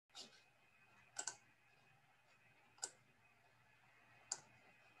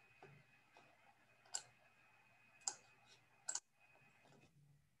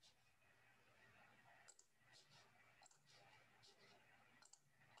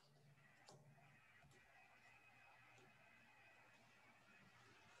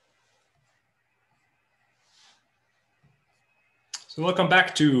So welcome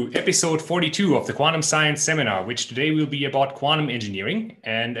back to episode 42 of the Quantum Science Seminar, which today will be about quantum engineering.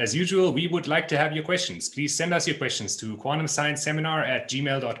 And as usual, we would like to have your questions. Please send us your questions to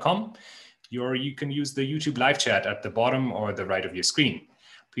quantumscienceseminar@gmail.com, or you can use the YouTube live chat at the bottom or the right of your screen.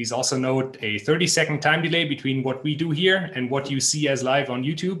 Please also note a 30-second time delay between what we do here and what you see as live on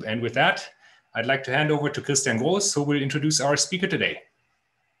YouTube. And with that, I'd like to hand over to Christian Groß, who will introduce our speaker today.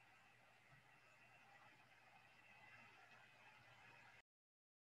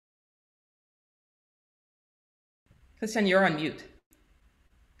 Christian, you're on mute.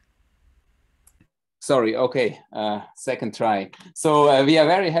 Sorry, okay, second try. So we are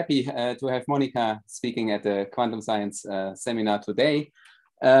very happy to have Monika speaking at the Quantum Science Seminar today.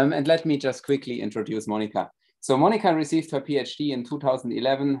 And let me just quickly introduce Monika. So Monika received her PhD in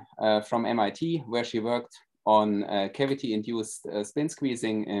 2011 from MIT, where she worked on cavity-induced spin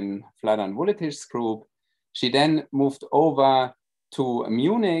squeezing in Fladan-Vuletich's group. She then moved over to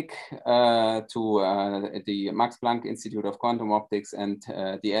Munich, to the Max Planck Institute of Quantum Optics and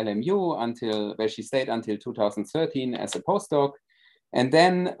the LMU, where she stayed until 2013 as a postdoc. And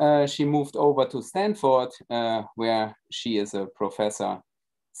then she moved over to Stanford, where she is a professor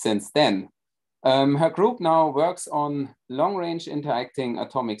since then. Her group now works on long-range interacting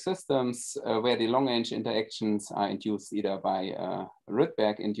atomic systems, where the long-range interactions are induced either by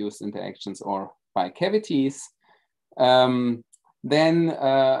Rydberg-induced interactions or by cavities. Then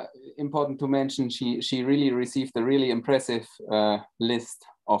important to mention, she really received a really impressive list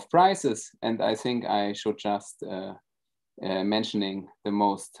of prizes, and I think I should just mentioning the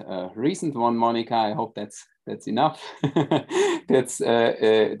most recent one, Monika. I hope that's enough. That's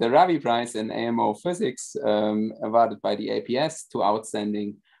the Ravi Prize in AMO Physics, awarded by the APS to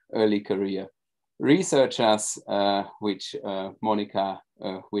outstanding early career researchers, which Monika,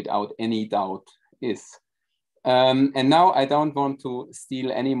 without any doubt, is. And now I don't want to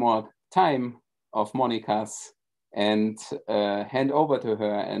steal any more time of Monika's and hand over to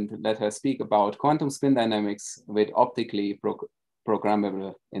her and let her speak about quantum spin dynamics with optically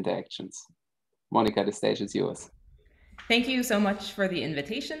programmable interactions. Monika, the stage is yours. Thank you so much for the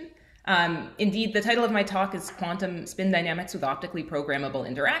invitation. Indeed, the title of my talk is Quantum Spin Dynamics with Optically Programmable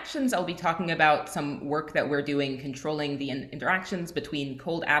Interactions. I'll be talking about some work that we're doing controlling the interactions between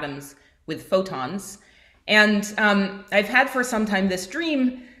cold atoms with photons. And I've had for some time this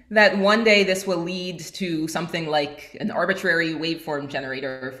dream that one day this will lead to something like an arbitrary waveform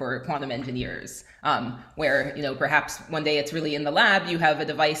generator for quantum engineers, where, perhaps one day it's really in the lab, you have a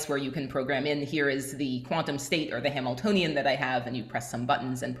device where you can program in, here is the quantum state or the Hamiltonian that I have, and you press some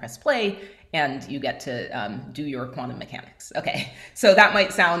buttons and press play, and you get to do your quantum mechanics. Okay, so that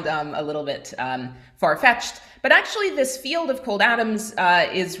might sound a little bit far-fetched, but actually this field of cold atoms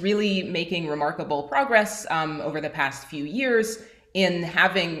is really making remarkable progress over the past few years in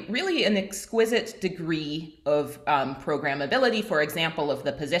having really an exquisite degree of programmability, for example, of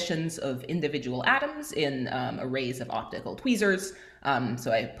the positions of individual atoms in arrays of optical tweezers.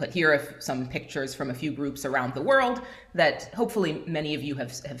 So I put here some pictures from a few groups around the world that hopefully many of you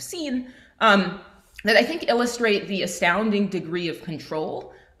have seen, that I think illustrate the astounding degree of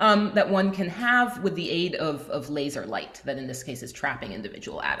control that one can have with the aid of laser light, that in this case is trapping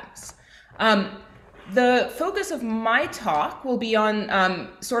individual atoms. The focus of my talk will be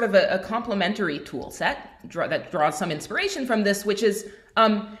on sort of a complementary tool set that draws some inspiration from this, which is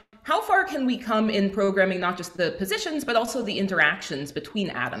how far can we come in programming not just the positions, but also the interactions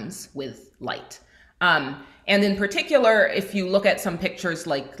between atoms with light. And in particular, if you look at some pictures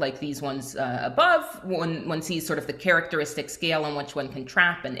like these ones above, one sees sort of the characteristic scale on which one can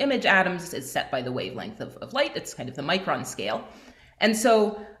trap and image atoms is set by the wavelength of light. It's kind of the micron scale. And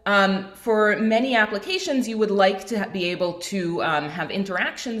so for many applications, you would like to be able to have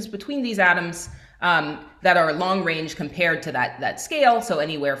interactions between these atoms that are long range compared to that scale, so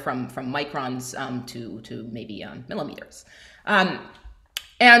anywhere from microns to maybe millimeters.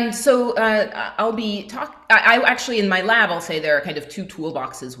 And so I actually, in my lab, I'll say there are kind of two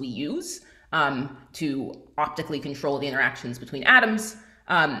toolboxes we use to optically control the interactions between atoms.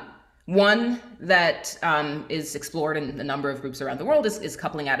 One that is explored in a number of groups around the world is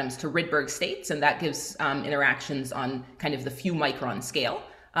coupling atoms to Rydberg states, and that gives interactions on kind of the few micron scale.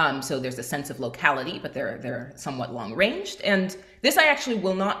 So there's a sense of locality, but they're somewhat long ranged. And this I actually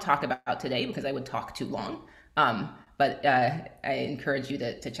will not talk about today because I would talk too long. But I encourage you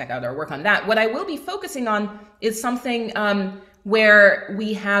to check out our work on that. What I will be focusing on is something where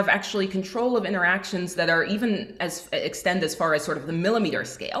we have actually control of interactions that are even extend as far as sort of the millimeter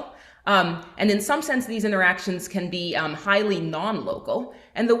scale. And in some sense, these interactions can be highly non-local.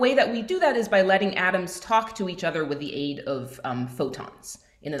 And the way that we do that is by letting atoms talk to each other with the aid of photons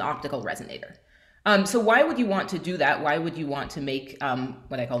in an optical resonator. So why would you want to do that? Why would you want to make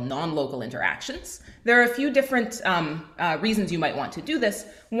what I call non-local interactions? There are a few different reasons you might want to do this.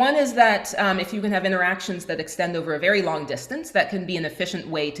 One is that if you can have interactions that extend over a very long distance, that can be an efficient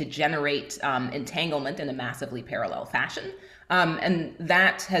way to generate entanglement in a massively parallel fashion. And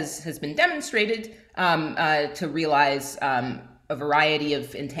that has been demonstrated to realize a variety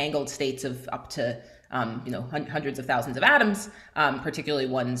of entangled states of up to hundreds of thousands of atoms, particularly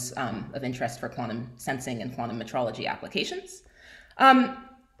ones of interest for quantum sensing and quantum metrology applications.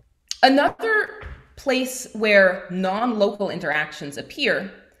 Another place where non-local interactions appear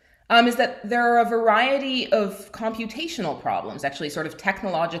is that there are a variety of computational problems, actually sort of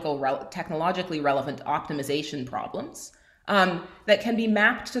technologically relevant optimization problems, that can be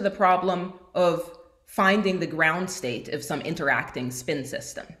mapped to the problem of finding the ground state of some interacting spin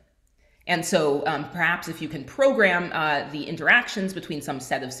system. And so perhaps if you can program the interactions between some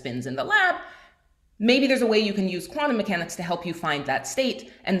set of spins in the lab, maybe there's a way you can use quantum mechanics to help you find that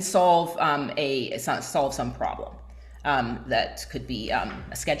state and solve some problem. That could be a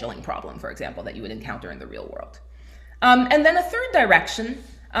scheduling problem, for example, that you would encounter in the real world. And then a third direction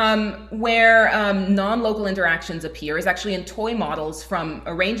where non-local interactions appear is actually in toy models from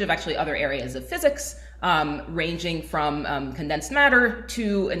a range of actually other areas of physics, ranging from condensed matter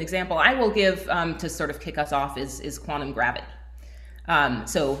to an example I will give to sort of kick us off is quantum gravity.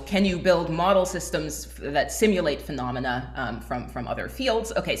 So can you build model systems that simulate phenomena from other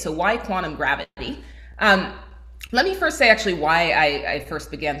fields? Okay, so why quantum gravity? Let me first say actually why I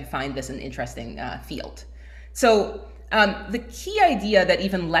first began to find this an interesting field. So the key idea that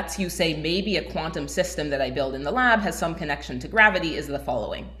even lets you say maybe a quantum system that I build in the lab has some connection to gravity is the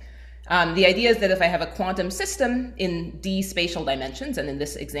following. The idea is that if I have a quantum system in d spatial dimensions, and in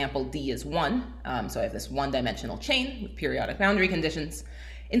this example, d is 1, so I have this one-dimensional chain with periodic boundary conditions.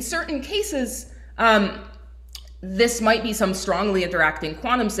 In certain cases, this might be some strongly interacting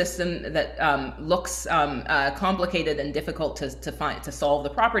quantum system that looks complicated and difficult to solve the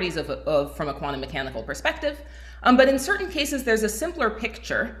properties from a quantum mechanical perspective. But in certain cases, there's a simpler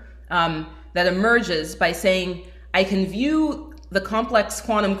picture that emerges by saying, I can view the complex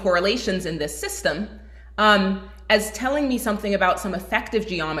quantum correlations in this system as telling me something about some effective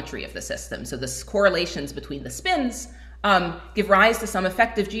geometry of the system. So the correlations between the spins give rise to some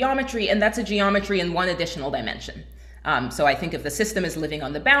effective geometry, and that's a geometry in one additional dimension. So I think of the system as living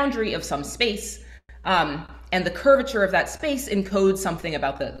on the boundary of some space, and the curvature of that space encodes something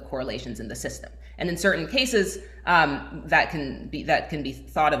about the correlations in the system. And in certain cases, that can be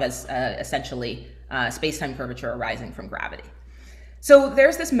thought of as essentially space-time curvature arising from gravity. So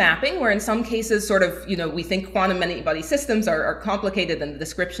there's this mapping where in some cases sort of, we think quantum many-body systems are complicated and the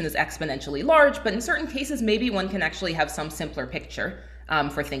description is exponentially large, but in certain cases, maybe one can actually have some simpler picture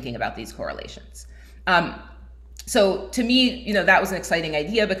for thinking about these correlations. So to me, that was an exciting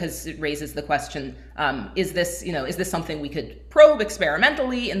idea because it raises the question, is this something we could probe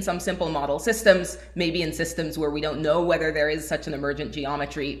experimentally in some simple model systems, maybe in systems where we don't know whether there is such an emergent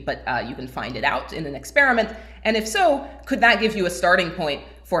geometry, but you can find it out in an experiment. And if so, could that give you a starting point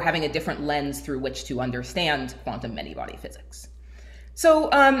for having a different lens through which to understand quantum many-body physics? So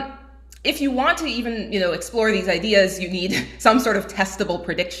if you want to even explore these ideas, you need some sort of testable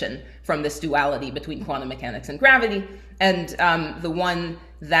prediction from this duality between quantum mechanics and gravity. And the one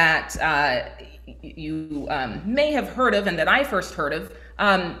that you may have heard of and that I first heard of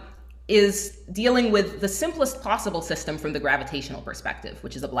is dealing with the simplest possible system from the gravitational perspective,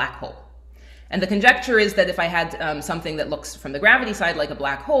 which is a black hole. And the conjecture is that if I had something that looks from the gravity side like a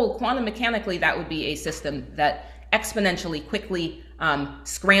black hole, quantum mechanically that would be a system that exponentially quickly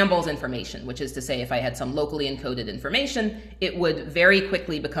scrambles information, which is to say if I had some locally encoded information, it would very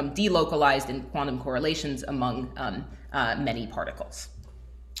quickly become delocalized in quantum correlations among many particles.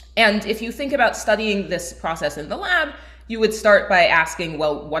 And if you think about studying this process in the lab, you would start by asking,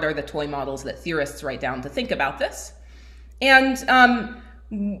 well, what are the toy models that theorists write down to think about this? And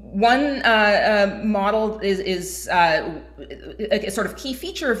one model is a sort of key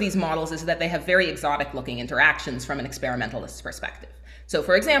feature of these models is that they have very exotic looking interactions from an experimentalist's perspective. So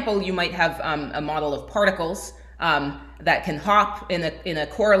for example, you might have a model of particles that can hop in a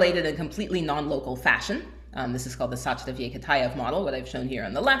correlated and completely non-local fashion. This is called the Sachdev-Yekatayev model, what I've shown here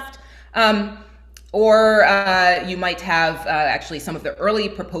on the left. Or you might have actually some of the early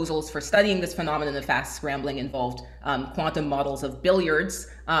proposals for studying this phenomenon of fast scrambling involved quantum models of billiards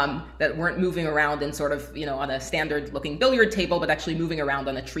that weren't moving around in sort of, on a standard looking billiard table, but actually moving around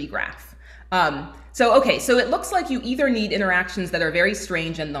on a tree graph. So it looks like you either need interactions that are very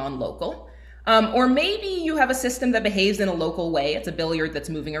strange and non-local, or maybe you have a system that behaves in a local way. It's a billiard that's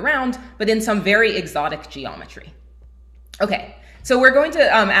moving around, but in some very exotic geometry. Okay, so we're going to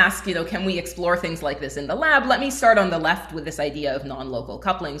ask, can we explore things like this in the lab? Let me start on the left with this idea of non-local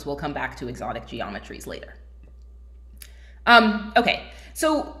couplings. We'll come back to exotic geometries later. Okay,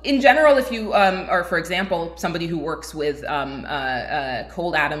 so in general, if you are, for example, somebody who works with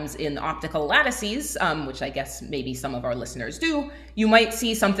cold atoms in optical lattices, which I guess maybe some of our listeners do, you might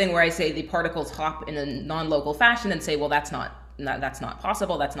see something where I say the particles hop in a non-local fashion and say, well, that's not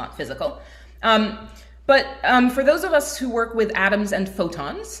possible, that's not physical. But for those of us who work with atoms and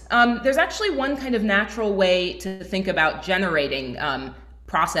photons, there's actually one kind of natural way to think about generating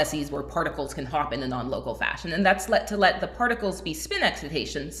processes where particles can hop in a non-local fashion, and that's to let the particles be spin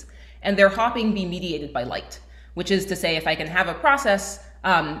excitations and their hopping be mediated by light, which is to say, if I can have a process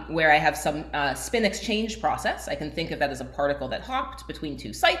where I have some spin exchange process, I can think of that as a particle that hopped between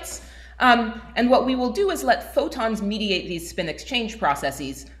two sites. And what we will do is let photons mediate these spin exchange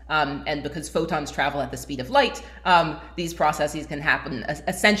processes, and because photons travel at the speed of light, these processes can happen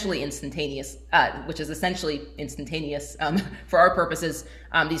essentially instantaneous, which is essentially instantaneous for our purposes.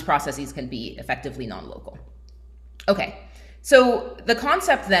 These processes can be effectively non-local. Okay, so the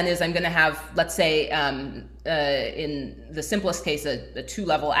concept then is I'm going to have, let's say, in the simplest case, a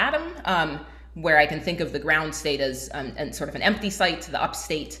two-level atom, where I can think of the ground state as and sort of an empty site, the up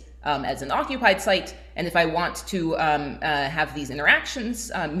state as an occupied site. And if I want to have these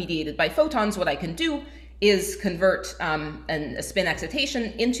interactions mediated by photons, what I can do is convert a spin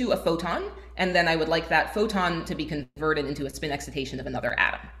excitation into a photon, and then I would like that photon to be converted into a spin excitation of another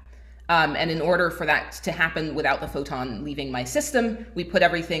atom. And in order for that to happen without the photon leaving my system, we put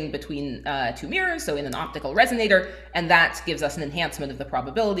everything between two mirrors, so in an optical resonator, and that gives us an enhancement of the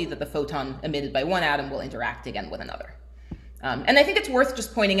probability that the photon emitted by one atom will interact again with another. And I think it's worth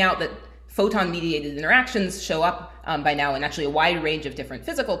just pointing out that photon-mediated interactions show up by now in actually a wide range of different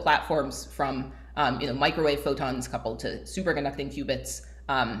physical platforms, from microwave photons coupled to superconducting qubits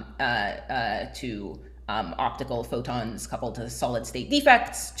to optical photons coupled to solid-state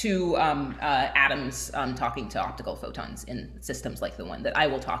defects to atoms talking to optical photons in systems like the one that I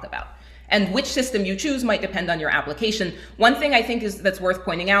will talk about. And which system you choose might depend on your application. One thing I think that's worth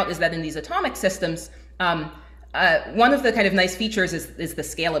pointing out is that in these atomic systems, one of the kind of nice features is the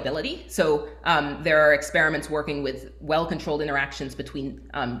scalability. So there are experiments working with well-controlled interactions between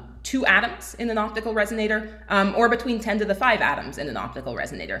two atoms in an optical resonator, or between 10 to the 5 atoms in an optical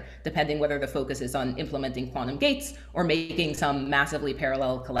resonator, depending whether the focus is on implementing quantum gates or making some massively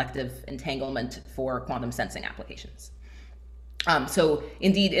parallel collective entanglement for quantum sensing applications. So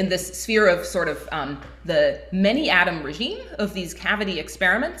indeed, in this sphere of sort of the many atom regime of these cavity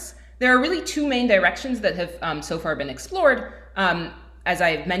experiments, there are really two main directions that have so far been explored. As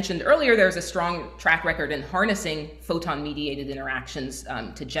I mentioned earlier, there's a strong track record in harnessing photon-mediated interactions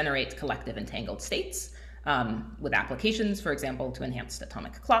to generate collective entangled states with applications, for example, to enhanced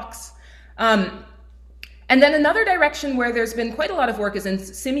atomic clocks. And then another direction where there's been quite a lot of work is in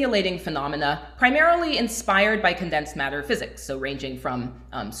simulating phenomena, primarily inspired by condensed matter physics, so ranging from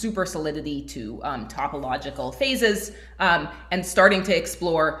super solidity to topological phases, and starting to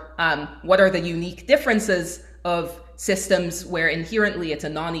explore what are the unique differences of systems where inherently it's a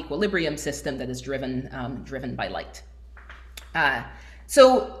non-equilibrium system that is driven by light.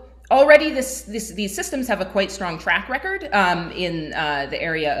 So already these systems have a quite strong track record in the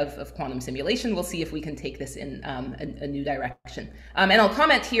area of quantum simulation. We'll see if we can take this in a new direction. And I'll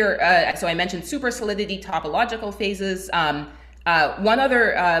comment here, so I mentioned super solidity topological phases. One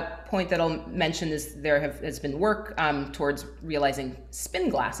other point that I'll mention is there has been work towards realizing spin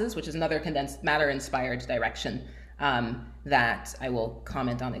glasses, which is another condensed matter inspired direction that I will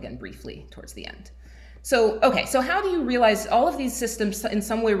comment on again briefly towards the end. So, okay, so how do you realize all of these systems in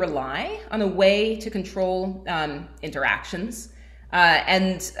some way rely on a way to control interactions?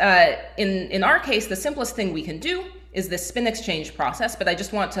 And in our case, the simplest thing we can do is this spin exchange process, but I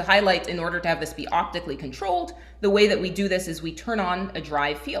just want to highlight, in order to have this be optically controlled, the way that we do this is we turn on a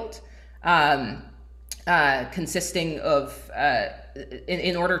drive field consisting of,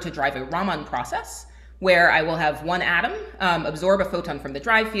 in order to drive a Raman process, where I will have one atom absorb a photon from the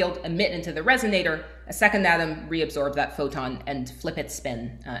drive field, emit into the resonator, a second atom reabsorb that photon and flip its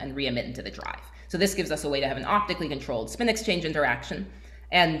spin and re-emit into the drive. So this gives us a way to have an optically controlled spin exchange interaction.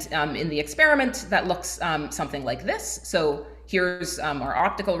 And in the experiment, that looks something like this. So here's our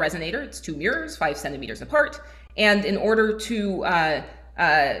optical resonator. It's two mirrors, 5 centimeters apart. And in order to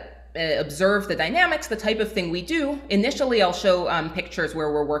observe the dynamics, the type of thing we do, initially I'll show pictures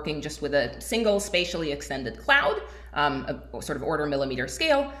where we're working just with a single spatially extended cloud, a sort of order millimeter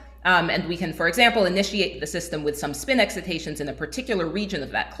scale. And we can, for example, initiate the system with some spin excitations in a particular region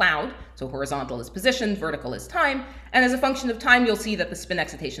of that cloud. So horizontal is position, vertical is time. And as a function of time, you'll see that the spin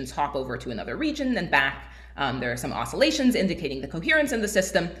excitations hop over to another region and back. There are some oscillations indicating the coherence in the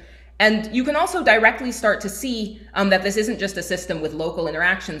system. And you can also directly start to see that this isn't just a system with local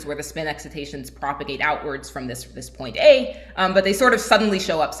interactions where the spin excitations propagate outwards from this point A, but they sort of suddenly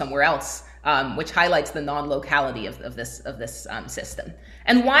show up somewhere else, which highlights the non-locality of this system.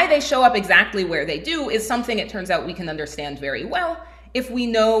 And why they show up exactly where they do is something it turns out we can understand very well if we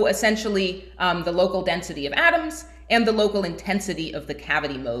know essentially the local density of atoms and the local intensity of the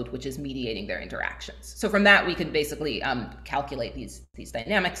cavity mode, which is mediating their interactions. So from that, we can basically calculate these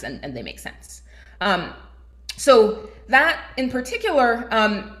dynamics, and they make sense. So that in particular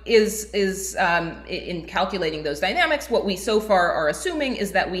is in calculating those dynamics, what we so far are assuming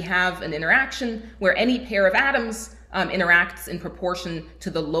is that we have an interaction where any pair of atoms interacts in proportion to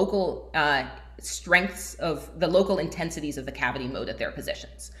the local strengths of the local intensities of the cavity mode at their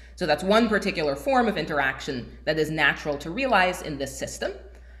positions. So that's one particular form of interaction that is natural to realize in this system.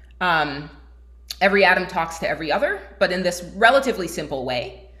 Every atom talks to every other, but in this relatively simple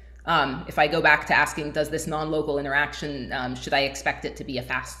way. If I go back to asking, does this non-local interaction, should I expect it to be a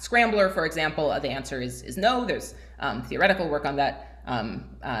fast scrambler, for example? The answer is no. There's theoretical work on that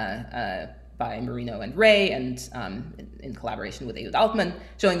by Marino and Ray, and in collaboration with Ehud Altman,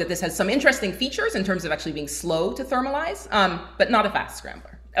 showing that this has some interesting features in terms of actually being slow to thermalize, but not a fast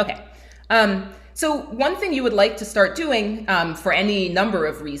scrambler. Okay. So one thing you would like to start doing for any number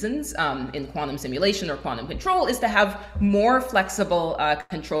of reasons in quantum simulation or quantum control is to have more flexible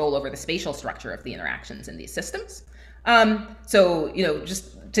control over the spatial structure of the interactions in these systems. So,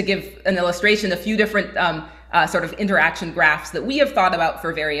 just to give an illustration, a few different sort of interaction graphs that we have thought about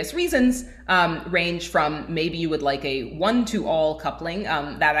for various reasons range from maybe you would like a one-to-all coupling.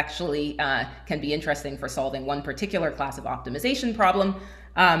 That actually can be interesting for solving one particular class of optimization problem.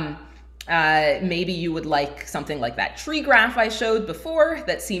 Maybe you would like something like that tree graph I showed before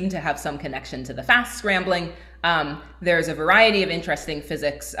that seemed to have some connection to the fast scrambling. There's a variety of interesting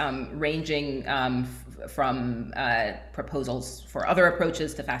physics ranging from proposals for other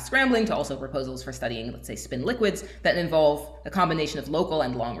approaches to fast scrambling to also proposals for studying, let's say, spin liquids that involve a combination of local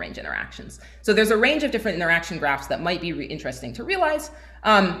and long-range interactions. So there's a range of different interaction graphs that might be interesting to realize.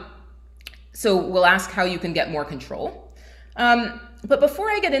 So we'll ask how you can get more control. But before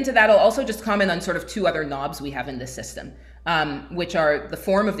I get into that, I'll also just comment on sort of two other knobs we have in this system, which are the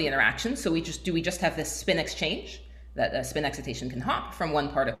form of the interaction. So do we just have this spin exchange, that a spin excitation can hop from one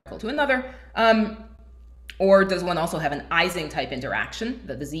particle to another? Or does one also have an Ising type interaction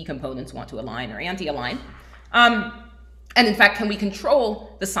that the Z components want to align or anti-align? And in fact, can we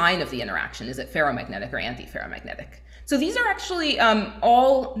control the sign of the interaction? Is it ferromagnetic or anti-ferromagnetic? So these are actually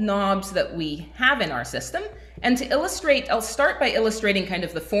all knobs that we have in our system. And to illustrate, I'll start by illustrating kind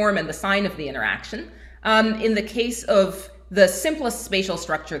of the form and the sign of the interaction. In the case of the simplest spatial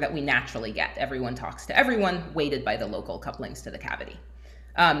structure that we naturally get, everyone talks to everyone, weighted by the local couplings to the cavity.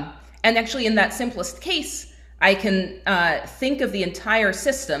 And actually, in that simplest case, I can think of the entire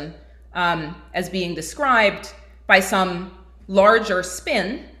system as being described by some larger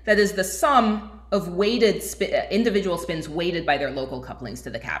spin that is the sum of weighted individual spins weighted by their local couplings to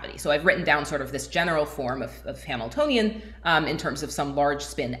the cavity. So I've written down sort of this general form of Hamiltonian in terms of some large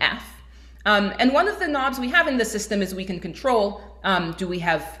spin F. And one of the knobs we have in the system is we can control, do we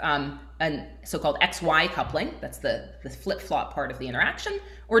have a so-called XY coupling, that's the flip-flop part of the interaction,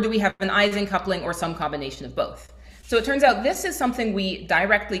 or do we have an Ising coupling or some combination of both? So it turns out this is something we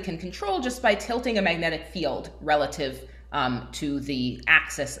directly can control just by tilting a magnetic field relative to the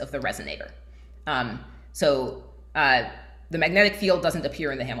axis of the resonator. The magnetic field doesn't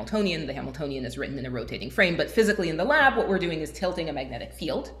appear in the Hamiltonian. The Hamiltonian is written in a rotating frame, but physically in the lab, what we're doing is tilting a magnetic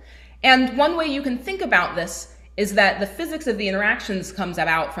field. And one way you can think about this is that the physics of the interactions comes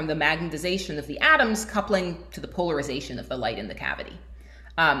about from the magnetization of the atoms coupling to the polarization of the light in the cavity.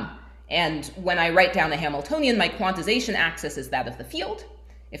 And when I write down a Hamiltonian, my quantization axis is that of the field.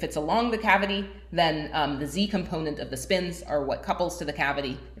 If it's along the cavity, then the Z component of the spins are what couples to the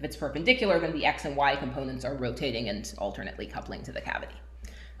cavity. If it's perpendicular, then the X and Y components are rotating and alternately coupling to the cavity.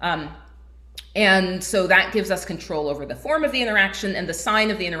 And so that gives us control over the form of the interaction, and the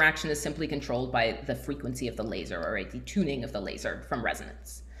sign of the interaction is simply controlled by the frequency of the laser, or a detuning of the laser from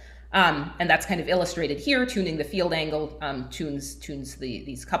resonance. And that's kind of illustrated here. Tuning the field angle tunes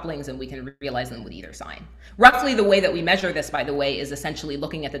these couplings, and we can realize them with either sign. Roughly the way that we measure this, by the way, is essentially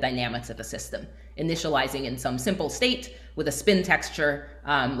looking at the dynamics of the system, initializing in some simple state with a spin texture,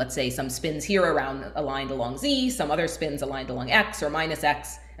 let's say some spins here aligned along z, some other spins aligned along x or minus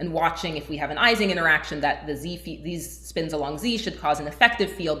x, and watching if we have an Ising interaction that these spins along z should cause an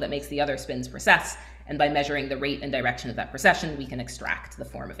effective field that makes the other spins precess. And by measuring the rate and direction of that precession, we can extract the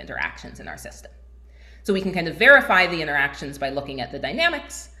form of interactions in our system. So we can kind of verify the interactions by looking at the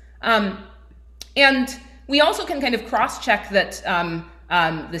dynamics. And we also can kind of cross-check that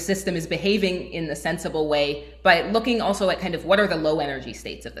the system is behaving in a sensible way by looking also at kind of what are the low energy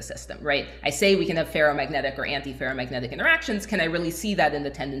states of the system, right? I say we can have ferromagnetic or anti-ferromagnetic interactions. Can I really see that in the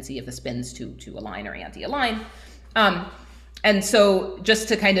tendency of the spins to align or anti-align? And so just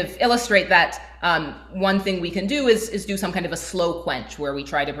to kind of illustrate that, one thing we can do is do some kind of a slow quench where we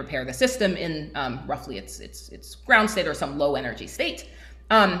try to prepare the system in roughly its ground state or some low energy state.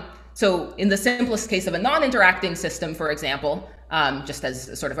 So in the simplest case of a non-interacting system, for example, just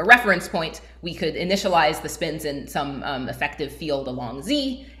as sort of a reference point, we could initialize the spins in some effective field along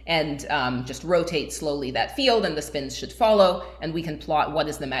z and just rotate slowly that field, and the spins should follow. And we can plot what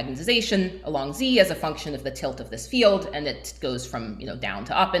is the magnetization along z as a function of the tilt of this field, and it goes from down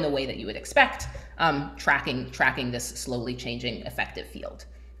to up in a way that you would expect, tracking this slowly changing effective field.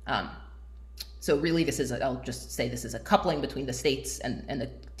 So really, I'll just say this is a coupling between the states and the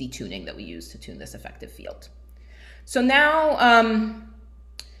detuning that we use to tune this effective field. So now,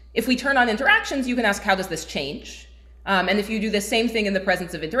 if we turn on interactions, you can ask, how does this change? And if you do the same thing in the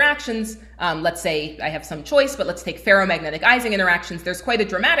presence of interactions, let's say I have some choice, but let's take ferromagnetic Ising interactions. There's quite a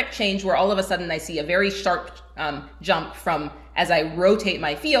dramatic change where all of a sudden I see a very sharp jump from, as I rotate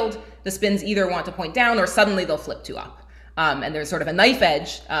my field, the spins either want to point down or suddenly they'll flip to up. And there's sort of a knife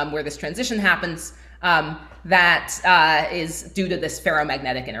edge where this transition happens that is due to this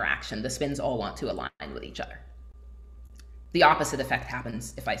ferromagnetic interaction. The spins all want to align with each other. The opposite effect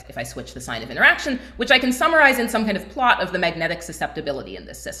happens if I switch the sign of interaction, which I can summarize in some kind of plot of the magnetic susceptibility in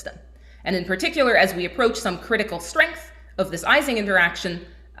this system. And in particular, as we approach some critical strength of this Ising interaction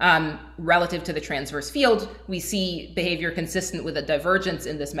relative to the transverse field, we see behavior consistent with a divergence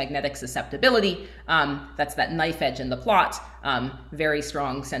in this magnetic susceptibility. That's that knife edge in the plot, very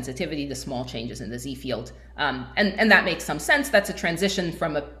strong sensitivity to small changes in the Z field. And that makes some sense. That's a transition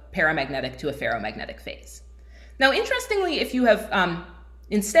from a paramagnetic to a ferromagnetic phase. Now, interestingly, if you have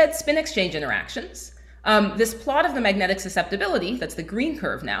instead spin exchange interactions, this plot of the magnetic susceptibility, that's the green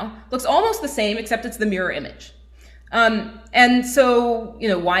curve now, looks almost the same, except it's the mirror image. And so,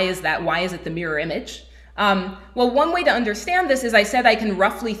 why is that? Why is it the mirror image? Well, one way to understand this is I said I can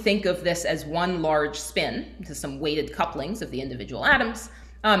roughly think of this as one large spin to some weighted couplings of the individual atoms.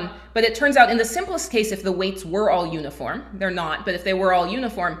 But it turns out in the simplest case, if the weights were all uniform, they're not, but if they were all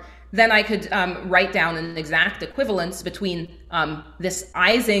uniform, then I could write down an exact equivalence between this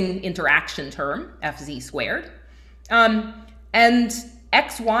Ising interaction term, Fz squared, and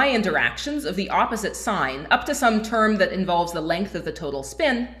xy interactions of the opposite sign up to some term that involves the length of the total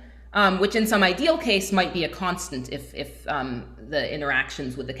spin, which in some ideal case might be a constant if the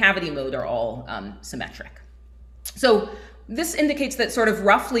interactions with the cavity mode are all symmetric. So this indicates that sort of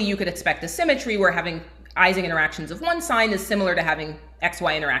roughly you could expect a symmetry where having Ising interactions of one sign is similar to having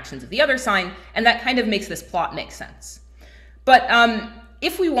xy interactions of the other sign, and that kind of makes this plot make sense. But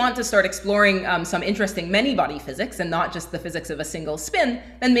if we want to start exploring some interesting many-body physics and not just the physics of a single spin,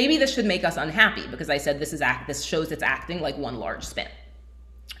 then maybe this should make us unhappy, because I said this shows it's acting like one large spin.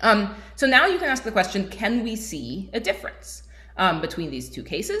 So now you can ask the question, can we see a difference between these two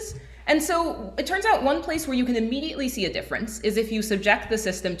cases? And so it turns out one place where you can immediately see a difference is if you subject the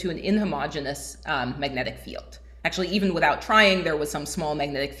system to an inhomogeneous magnetic field. Actually, even without trying, there was some small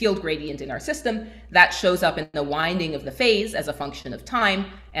magnetic field gradient in our system that shows up in the winding of the phase as a function of time.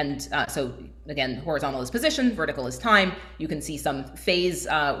 And so again, horizontal is position, vertical is time. You can see some phase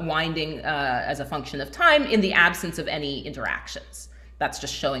winding as a function of time in the absence of any interactions. That's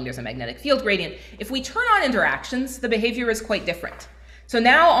just showing there's a magnetic field gradient. If we turn on interactions, the behavior is quite different. So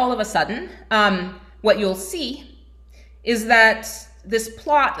now all of a sudden, what you'll see is that this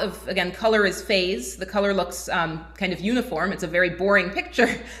plot of, again, color is phase. The color looks kind of uniform. It's a very boring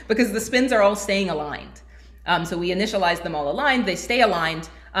picture because the spins are all staying aligned. So we initialize them all aligned. They stay aligned.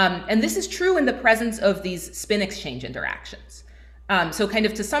 And this is true in the presence of these spin exchange interactions. So kind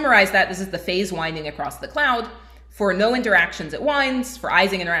of to summarize that, this is the phase winding across the cloud. For no interactions, it winds. For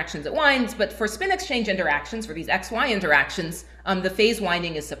Ising interactions, it winds. But for spin exchange interactions, for these XY interactions, the phase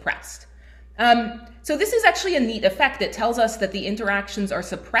winding is suppressed. So this is actually a neat effect. It tells us that the interactions are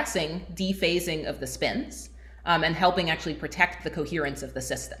suppressing dephasing of the spins and helping actually protect the coherence of the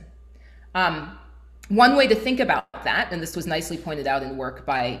system. One way to think about that, and this was nicely pointed out in work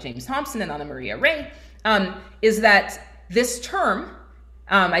by James Thompson and Anna Maria Ray, is that this term,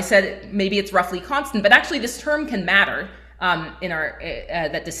 I said maybe it's roughly constant, but actually this term can matter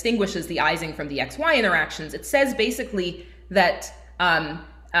that distinguishes the Ising from the XY interactions. It says basically that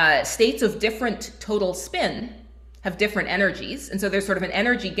states of different total spin have different energies. And so there's sort of an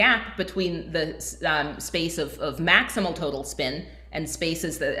energy gap between the space of maximal total spin and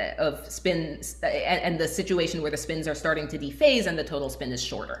spaces of spins and the situation where the spins are starting to dephase and the total spin is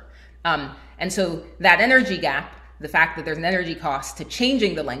shorter. And so that energy gap, the fact that there's an energy cost to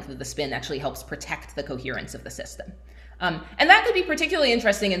changing the length of the spin, actually helps protect the coherence of the system. And that could be particularly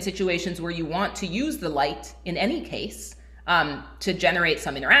interesting in situations where you want to use the light in any case to generate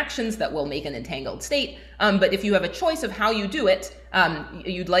some interactions that will make an entangled state. But if you have a choice of how you do it,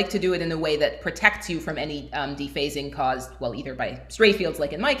 you'd like to do it in a way that protects you from any dephasing caused, well, either by stray fields,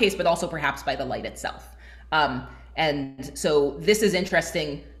 like in my case, but also perhaps by the light itself. And so this is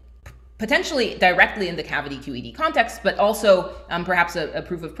interesting, potentially directly in the cavity QED context, but also perhaps a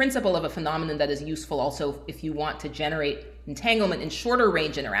proof of principle of a phenomenon that is useful also if you want to generate entanglement in shorter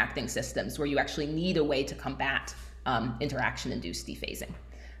range interacting systems where you actually need a way to combat interaction-induced dephasing.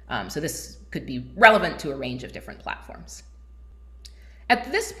 So this could be relevant to a range of different platforms.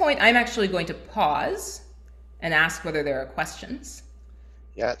 At this point, I'm actually going to pause and ask whether there are questions.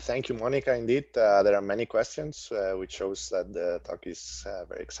 Yeah, thank you, Monika. Indeed, there are many questions, which shows that the talk is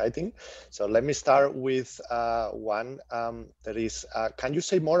very exciting. So let me start with one that is, can you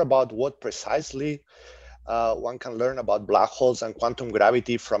say more about what precisely one can learn about black holes and quantum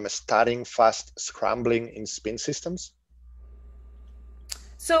gravity from studying fast scrambling in spin systems?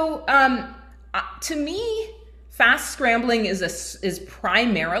 So to me, fast scrambling is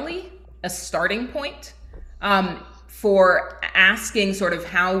primarily a starting point for asking sort of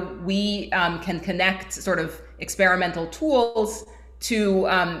how we can connect sort of experimental tools to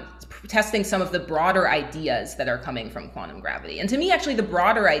testing some of the broader ideas that are coming from quantum gravity. And to me, actually, the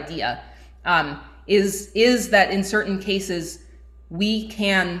broader idea is that in certain cases, we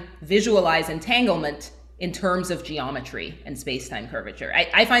can visualize entanglement in terms of geometry and space-time curvature.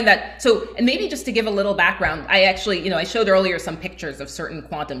 I find that, so, and maybe just to give a little background, I actually, I showed earlier some pictures of certain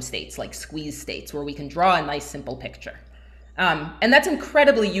quantum states, like squeeze states, where we can draw a nice simple picture. And that's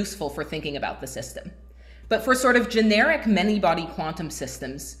incredibly useful for thinking about the system. But for sort of generic many-body quantum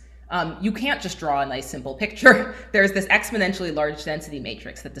systems, you can't just draw a nice simple picture. There's this exponentially large density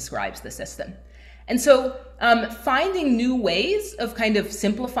matrix that describes the system. And so finding new ways of kind of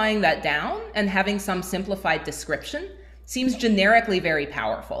simplifying that down and having some simplified description seems generically very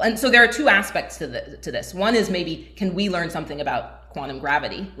powerful. And so there are two aspects to this. One is maybe, can we learn something about quantum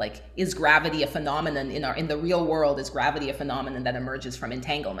gravity? Like, is gravity a phenomenon in the real world? Is gravity a phenomenon that emerges from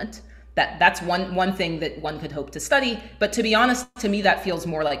entanglement? That's one thing that one could hope to study. But to be honest, to me, that feels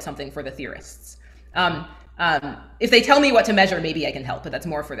more like something for the theorists. If they tell me what to measure, maybe I can help, but that's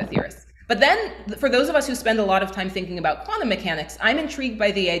more for the theorists. But then for those of us who spend a lot of time thinking about quantum mechanics, I'm intrigued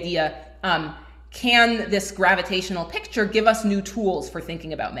by the idea, can this gravitational picture give us new tools for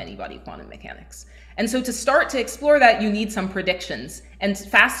thinking about many-body quantum mechanics? And so to start to explore that, you need some predictions. And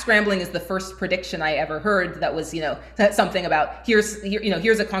fast scrambling is the first prediction I ever heard that was, something about, here's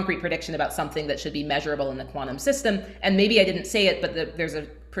a concrete prediction about something that should be measurable in the quantum system. And maybe I didn't say it, but there's a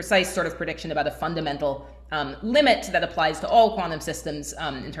precise sort of prediction about a fundamental limit that applies to all quantum systems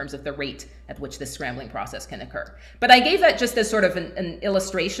in terms of the rate at which this scrambling process can occur. But I gave that just as sort of an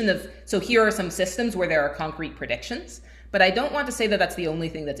illustration of, so here are some systems where there are concrete predictions, but I don't want to say that that's the only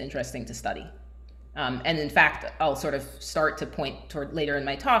thing that's interesting to study. And in fact, I'll sort of start to point toward later in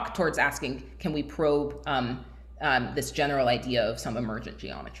my talk towards asking, can we probe this general idea of some emergent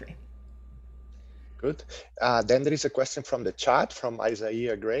geometry? Good. Then there is a question from the chat from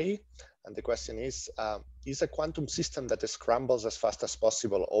Isaiah Gray. And the question is a quantum system that scrambles as fast as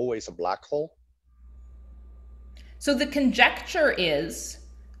possible always a black hole? So the conjecture is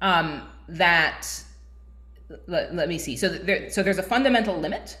that, let me see. So there's a fundamental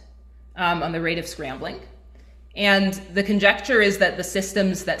limit on the rate of scrambling. And the conjecture is that the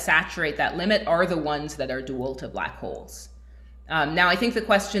systems that saturate that limit are the ones that are dual to black holes. Now, I think the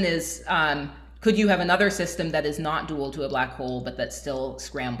question is, could you have another system that is not dual to a black hole, but that still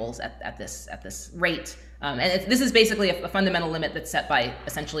scrambles at this rate? This is basically a fundamental limit that's set by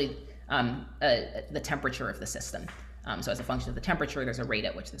essentially the temperature of the system. So as a function of the temperature, there's a rate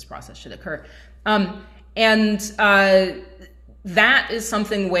at which this process should occur. that is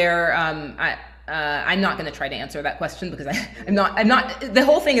something where I'm not going to try to answer that question because I'm not. The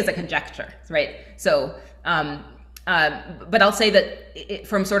whole thing is a conjecture, right? So, but I'll say that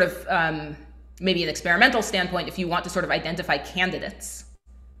from sort of maybe an experimental standpoint, if you want to sort of identify candidates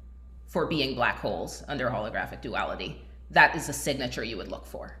for being black holes under holographic duality, that is a signature you would look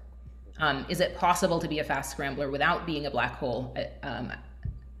for. Is it possible to be a fast scrambler without being a black hole?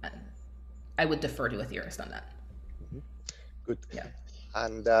 I would defer to a theorist on that. Good. Yeah.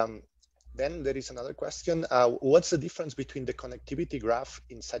 And then there is another question. What's the difference between the connectivity graph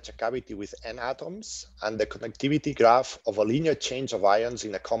in such a cavity with n atoms and the connectivity graph of a linear change of ions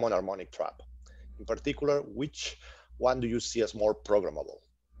in a common harmonic trap? In particular, which one do you see as more programmable?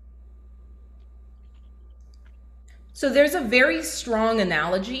 So there's a very strong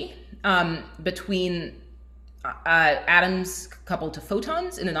analogy between atoms coupled to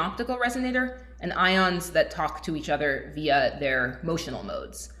photons in an optical resonator and ions that talk to each other via their motional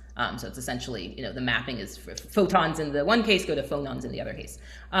modes. So it's essentially, the mapping is photons in the one case go to phonons in the other case.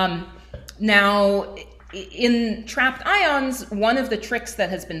 Now, in trapped ions, one of the tricks that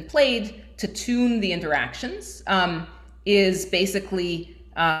has been played to tune the interactions is basically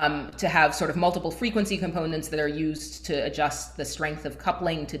to have sort of multiple frequency components that are used to adjust the strength of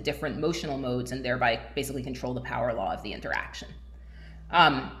coupling to different motional modes and thereby basically control the power law of the interaction.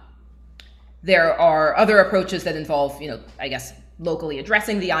 There are other approaches that involve, I guess, locally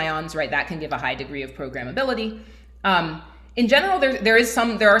addressing the ions, right? That can give a high degree of programmability. In general, there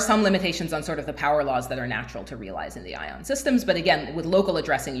are some limitations on sort of the power laws that are natural to realize in the ion systems. But again, with local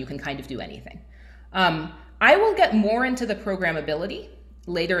addressing, you can kind of do anything. I will get more into the programmability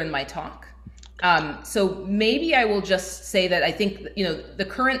later in my talk. So maybe I will just say that I think, the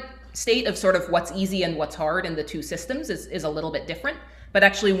current state of sort of what's easy and what's hard in the two systems is a little bit different. But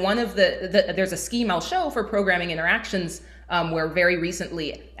actually one of there's a scheme I'll show for programming interactions where very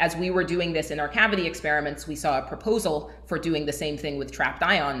recently, as we were doing this in our cavity experiments, we saw a proposal for doing the same thing with trapped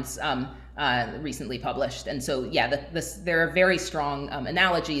ions recently published. And so, yeah, there are very strong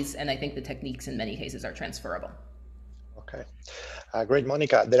analogies, and I think the techniques in many cases are transferable. Okay, great,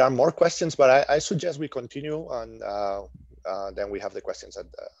 Monika. There are more questions, but I suggest we continue, and then we have the questions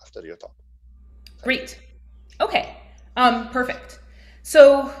after your talk. Great. Okay, perfect.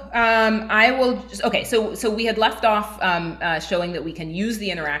 So I will just, okay, so we had left off showing that we can use the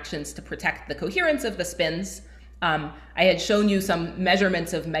interactions to protect the coherence of the spins. I had shown you some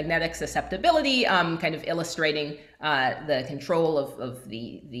measurements of magnetic susceptibility, kind of illustrating the control of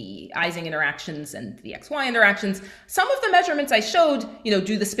the Ising interactions and the XY interactions. Some of the measurements I showed,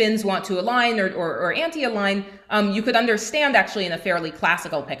 do the spins want to align or anti-align? You could understand actually in a fairly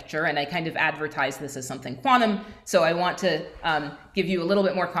classical picture, and I kind of advertise this as something quantum. So I want to give you a little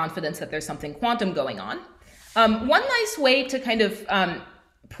bit more confidence that there's something quantum going on. One nice way to kind of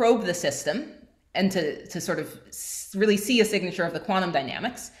probe the system and to sort of really see a signature of the quantum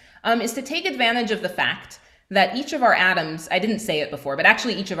dynamics is to take advantage of the fact that each of our atoms, I didn't say it before, but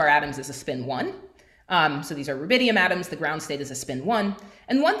actually each of our atoms is a spin 1. So these are rubidium atoms, the ground state is a spin 1.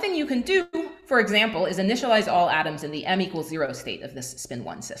 And one thing you can do, for example, is initialize all atoms in the m=0 state of this spin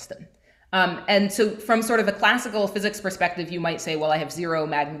 1 system. And so from sort of a classical physics perspective, you might say, well, I have 0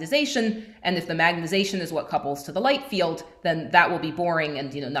 magnetization, and if the magnetization is what couples to the light field, then that will be boring,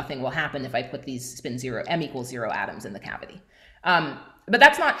 and nothing will happen if I put these spin 0 m=0 atoms in the cavity. But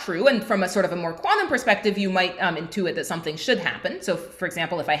that's not true, and from a sort of a more quantum perspective, you might intuit that something should happen. So for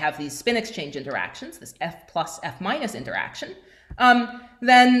example, if I have these spin exchange interactions, this F plus F minus interaction,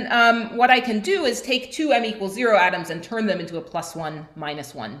 then what I can do is take two m=0 atoms and turn them into a +1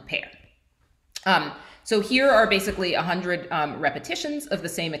 -1 pair. So here are basically 100 repetitions of the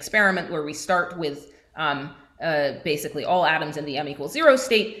same experiment where we start with basically all atoms in the m=0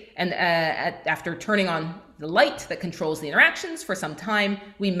 state, and after turning on the light that controls the interactions for some time,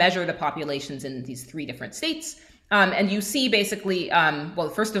 we measure the populations in these 3 different states. And you see basically, well,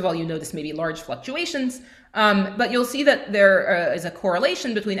 first of all, you notice maybe large fluctuations, but you'll see that there is a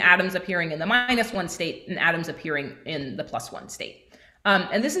correlation between atoms appearing in the -1 state and atoms appearing in the +1 state.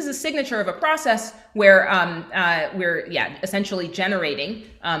 And this is a signature of a process where we're essentially generating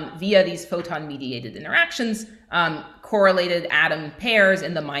via these photon-mediated interactions correlated atom pairs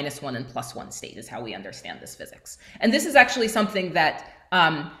in the -1 and +1 state is how we understand this physics. And this is actually something that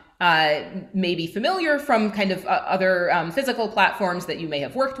may be familiar from kind of other physical platforms that you may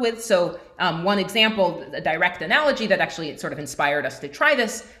have worked with. So one example, a direct analogy that actually sort of inspired us to try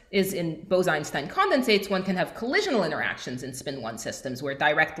this is in Bose-Einstein condensates, one can have collisional interactions in spin 1 systems where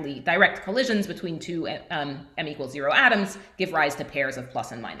direct collisions between two m=0 atoms give rise to pairs of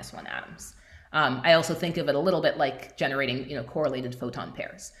 +and -1 atoms. I also think of it a little bit like generating, correlated photon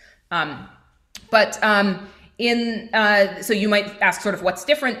pairs. So you might ask sort of what's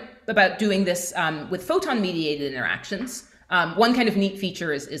different about doing this with photon-mediated interactions. One kind of neat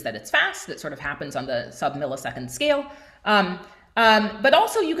feature is that it's fast. It sort of happens on the sub-millisecond scale. But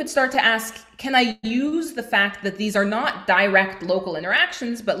also you could start to ask, can I use the fact that these are not direct local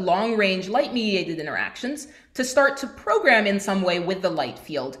interactions, but long-range light-mediated interactions to start to program in some way with the light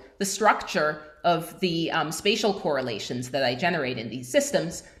field the structure of the spatial correlations that I generate in these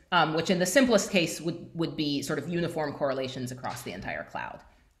systems, which in the simplest case would be sort of uniform correlations across the entire cloud,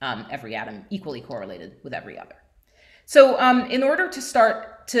 every atom equally correlated with every other. So in order to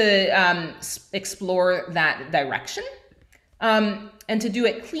start to explore that direction, and to do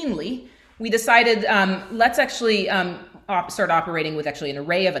it cleanly, we decided let's actually start operating with actually an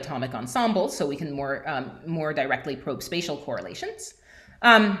array of atomic ensembles so we can more directly probe spatial correlations.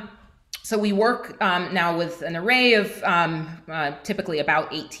 So we work now with an array of typically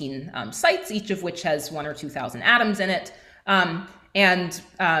about 18 sites, each of which has 1,000 or 2,000 atoms in it.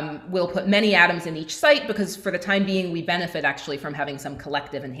 We'll put many atoms in each site because for the time being, we benefit actually from having some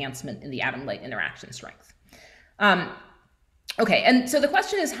collective enhancement in the atom-light interaction strength. Okay, and so the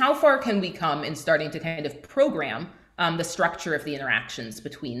question is, how far can we come in starting to kind of program the structure of the interactions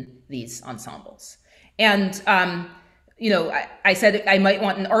between these ensembles? And I said I might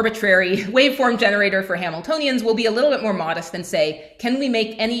want an arbitrary waveform generator for Hamiltonians. We'll be a little bit more modest and say, can we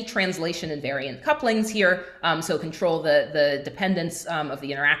make any translation invariant couplings here, so control the dependence of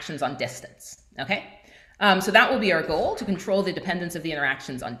the interactions on distance, okay? So that will be our goal, to control the dependence of the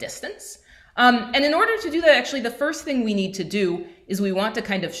interactions on distance. And in order to do that, actually, the first thing we need to do is we want to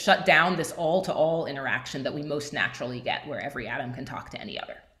kind of shut down this all-to-all interaction that we most naturally get, where every atom can talk to any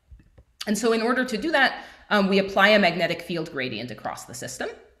other. And so in order to do that, we apply a magnetic field gradient across the system.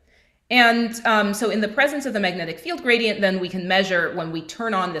 And so in the presence of the magnetic field gradient, then we can measure when we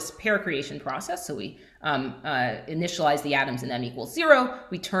turn on this pair creation process. So we initialize the atoms in m equals 0.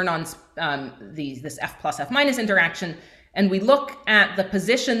 We turn on this F plus F minus interaction. And we look at the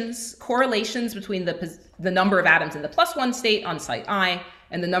positions, correlations between the number of atoms in the +1 state on site I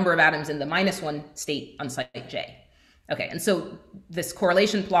and the number of atoms in the -1 state on site J. Okay, and so this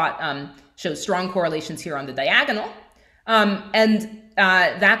correlation plot shows strong correlations here on the diagonal.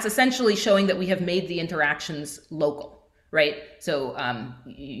 That's essentially showing that we have made the interactions local, right? So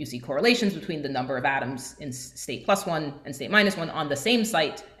you see correlations between the number of atoms in state +1 and state -1 on the same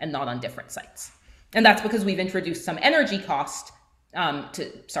site and not on different sites. And that's because we've introduced some energy cost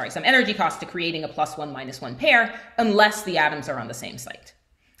to creating a +1 -1 pair unless the atoms are on the same site.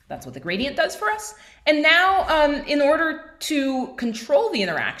 That's what the gradient does for us. And now, in order to control the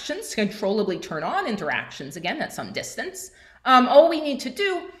interactions, to controllably turn on interactions, again, at some distance, all we need to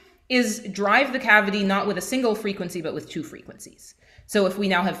do is drive the cavity not with a single frequency, but with two frequencies. So if we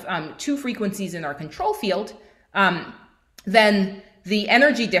now have two frequencies in our control field, then the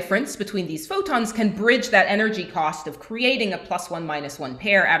energy difference between these photons can bridge that energy cost of creating a +1 -1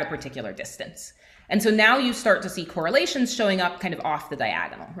 pair at a particular distance. And so now you start to see correlations showing up kind of off the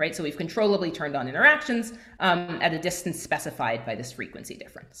diagonal, right? So we've controllably turned on interactions at a distance specified by this frequency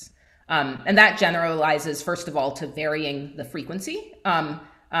difference. And that generalizes, first of all, to varying the frequency,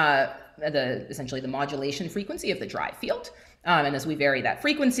 essentially the modulation frequency of the drive field. And as we vary that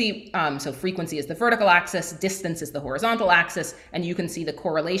frequency, so frequency is the vertical axis, distance is the horizontal axis, and you can see the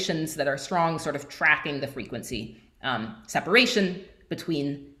correlations that are strong sort of tracking the frequency separation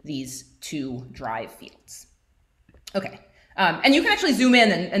between these two drive fields. Okay, and you can actually zoom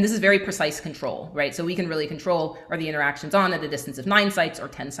in, and this is very precise control, right? So we can really control, are the interactions on at a distance of 9 sites or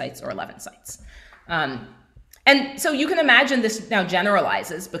 10 sites or 11 sites. And so you can imagine this now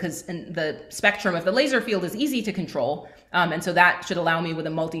generalizes because the spectrum of the laser field is easy to control. And so that should allow me with a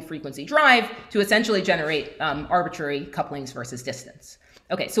multi-frequency drive to essentially generate arbitrary couplings versus distance.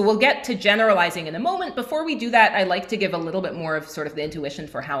 Okay, so we'll get to generalizing in a moment. Before we do that, I like to give a little bit more of sort of the intuition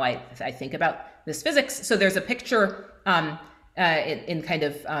for how I think about this physics. So there's a picture in kind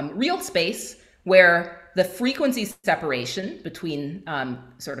of real space where the frequency separation between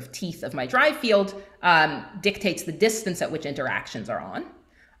sort of teeth of my drive field dictates the distance at which interactions are on.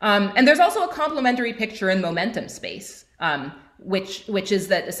 And there's also a complementary picture in momentum space, which is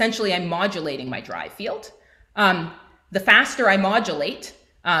that essentially I'm modulating my drive field. The faster I modulate,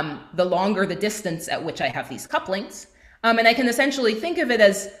 the longer the distance at which I have these couplings. And I can essentially think of it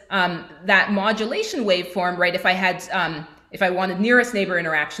as that modulation waveform, right? If I wanted nearest neighbor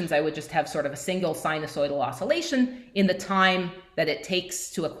interactions, I would just have sort of a single sinusoidal oscillation in the time that it takes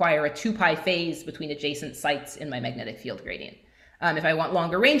to acquire a 2π phase between adjacent sites in my magnetic field gradient. If I want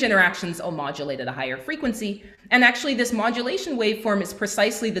longer range interactions, I'll modulate at a higher frequency. And actually, this modulation waveform is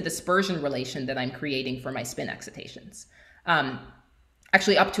precisely the dispersion relation that I'm creating for my spin excitations.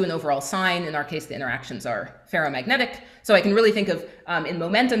 Actually, up to an overall sign. In our case, the interactions are ferromagnetic. So I can really think of, in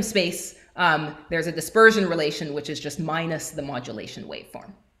momentum space, there's a dispersion relation, which is just minus the modulation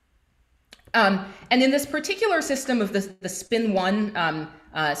waveform. And in this particular system of the spin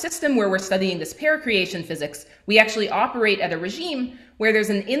 1 system where we're studying this pair creation physics, we actually operate at a regime where there's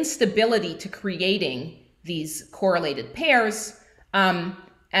an instability to creating these correlated pairs.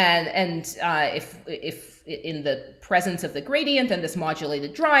 If in the presence of the gradient and this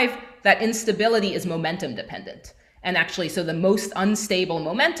modulated drive, that instability is momentum dependent. And actually, so the most unstable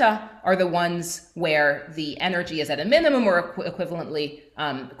momenta are the ones where the energy is at a minimum or equivalently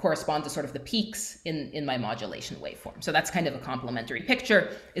correspond to sort of the peaks in my modulation waveform. So that's kind of a complementary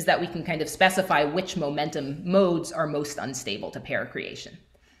picture, is that we can kind of specify which momentum modes are most unstable to pair creation.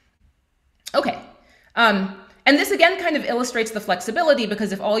 Okay. And this again kind of illustrates the flexibility,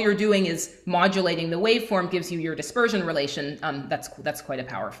 because if all you're doing is modulating the waveform gives you your dispersion relation, that's quite a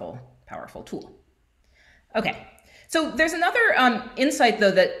powerful tool. Okay. So there's another insight,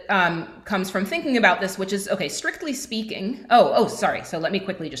 though, that comes from thinking about this, which is, okay, strictly speaking, sorry. So let me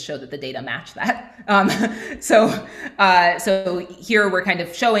quickly just show that the data match that. So here we're kind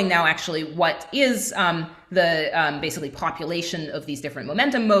of showing now actually what is the basically population of these different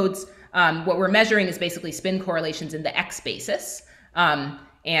momentum modes. What we're measuring is basically spin correlations in the x basis.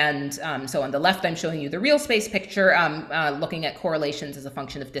 So on the left, I'm showing you the real space picture, looking at correlations as a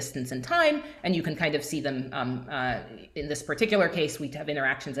function of distance and time. And you can kind of see them in this particular case, we have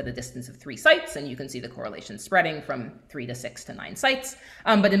interactions at a distance of 3 sites, and you can see the correlation spreading from 3 to 6 to 9 sites.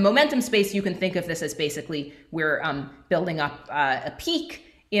 But in momentum space, you can think of this as basically we're building up a peak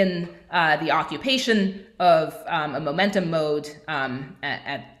in the occupation of a momentum mode at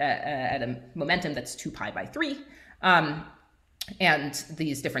a momentum that's 2 pi by 3. And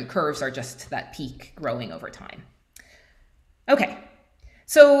these different curves are just that peak growing over time. Okay,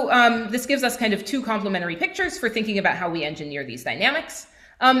 so this gives us kind of 2 complementary pictures for thinking about how we engineer these dynamics.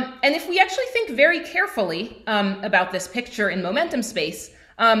 And if we actually think very carefully about this picture in momentum space,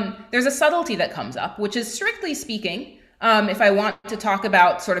 there's a subtlety that comes up, which is, strictly speaking, if I want to talk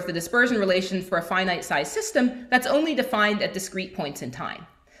about sort of the dispersion relation for a finite size system, that's only defined at discrete points in time.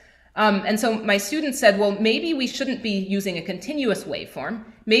 And so my students said, well, maybe we shouldn't be using a continuous waveform.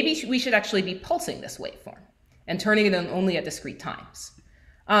 Maybe we should actually be pulsing this waveform and turning it on only at discrete times.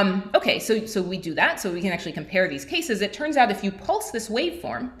 Okay, so we do that. So we can actually compare these cases. It turns out if you pulse this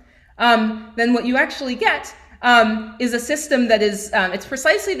waveform, then what you actually get is a system that is, it's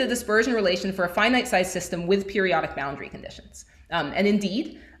precisely the dispersion relation for a finite size system with periodic boundary conditions. And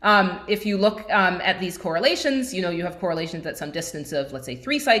indeed, if you look at these correlations, you have correlations at some distance of, let's say,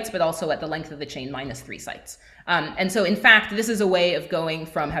 3 sites, but also at the length of the chain minus 3 sites. And so, in fact, this is a way of going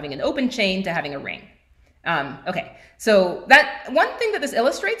from having an open chain to having a ring. Okay, so that one thing that this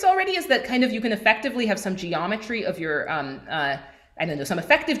illustrates already is that kind of you can effectively have some geometry of your, I don't know, some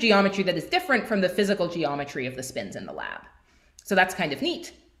effective geometry that is different from the physical geometry of the spins in the lab. So that's kind of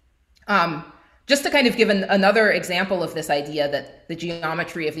neat. Just to kind of give another example of this idea that the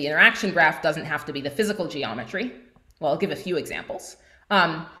geometry of the interaction graph doesn't have to be the physical geometry. Well, I'll give a few examples.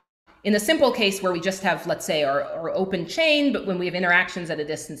 In a simple case where we just have, let's say, our open chain, but when we have interactions at a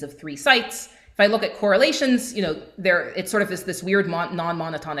distance of 3 sites, if I look at correlations, it's sort of this weird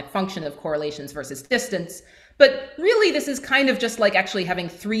non-monotonic function of correlations versus distance. But really, this is kind of just like actually having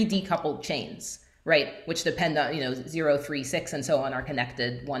 3 decoupled chains, right? Which depend on, 0, 3, 6, and so on are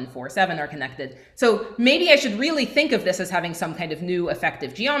connected, 1, 4, 7 are connected. So maybe I should really think of this as having some kind of new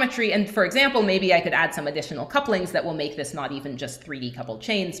effective geometry. And for example, maybe I could add some additional couplings that will make this not even just 3D coupled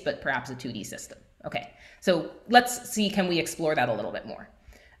chains, but perhaps a 2D system. Okay, so let's see, can we explore that a little bit more?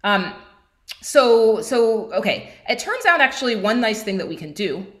 Okay, it turns out actually one nice thing that we can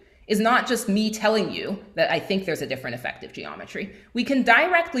do is not just me telling you that I think there's a different effective geometry. We can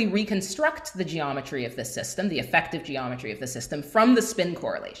directly reconstruct the geometry of this system, the effective geometry of the system, from the spin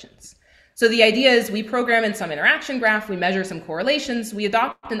correlations. So the idea is we program in some interaction graph, we measure some correlations, we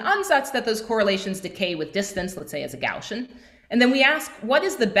adopt an ansatz that those correlations decay with distance, let's say as a Gaussian, and then we ask what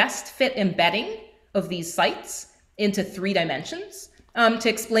is the best fit embedding of these sites into 3 dimensions to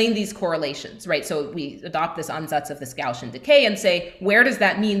explain these correlations, right? So we adopt this ansatz of this Gaussian decay and say, where does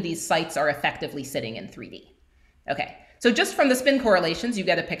that mean these sites are effectively sitting in 3D? Okay, so just from the spin correlations, you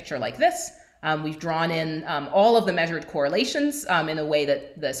get a picture like this. We've drawn in all of the measured correlations in a way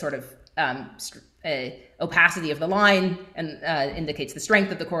that the sort of opacity of the line and indicates the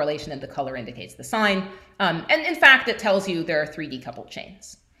strength of the correlation, and the color indicates the sign. And in fact, it tells you there are 3 decoupled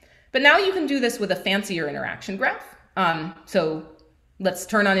chains. But now you can do this with a fancier interaction graph. So let's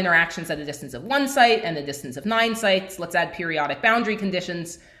turn on interactions at a distance of 1 site and a distance of 9 sites. Let's add periodic boundary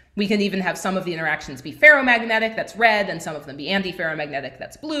conditions. We can even have some of the interactions be ferromagnetic, that's red, and some of them be anti-ferromagnetic,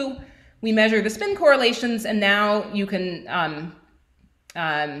 that's blue. We measure the spin correlations, and now you can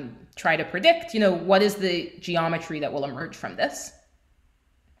try to predict, what is the geometry that will emerge from this.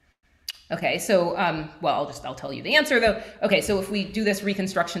 Okay, so, well, I'll tell you the answer though. Okay, so if we do this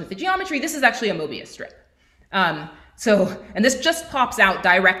reconstruction of the geometry, this is actually a Mobius strip. And this just pops out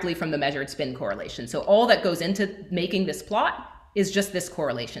directly from the measured spin correlation. So all that goes into making this plot is just this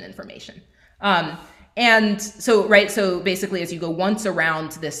correlation information. And so, right, so basically as you go once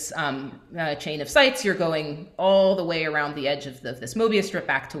around this chain of sites, you're going all the way around the edge of this Mobius strip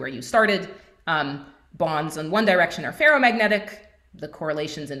back to where you started. Bonds in one direction are ferromagnetic. The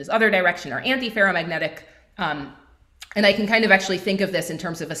correlations in this other direction are anti-ferromagnetic. And I can kind of actually think of this in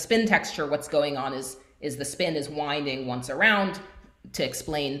terms of a spin texture. What's going on is the spin is winding once around to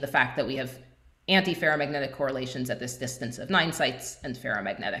explain the fact that we have anti-ferromagnetic correlations at this distance of 9 sites and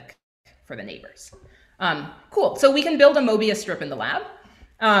ferromagnetic for the neighbors. Cool, so we can build a Mobius strip in the lab.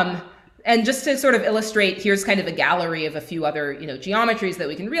 And just to sort of illustrate, here's kind of a gallery of a few other geometries that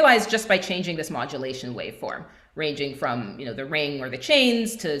we can realize just by changing this modulation waveform, ranging from the ring or the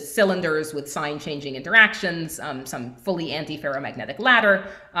chains to cylinders with sign changing interactions, some fully anti-ferromagnetic ladder.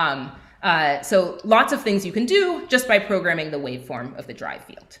 So lots of things you can do just by programming the waveform of the drive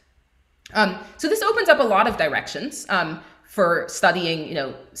field. So this opens up a lot of directions for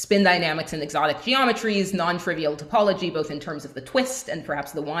studying, spin dynamics in exotic geometries, non-trivial topology, both in terms of the twist and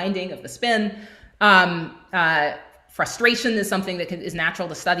perhaps the winding of the spin. Frustration is something that is natural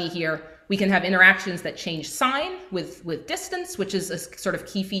to study here. We can have interactions that change sign with distance, which is a sort of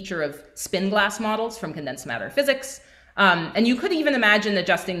key feature of spin glass models from condensed matter physics. And you could even imagine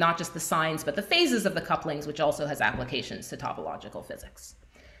adjusting not just the signs, but the phases of the couplings, which also has applications to topological physics.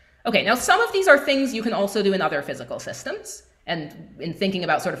 Okay, now some of these are things you can also do in other physical systems. And in thinking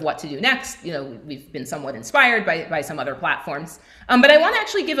about sort of what to do next, we've been somewhat inspired by some other platforms. But I want to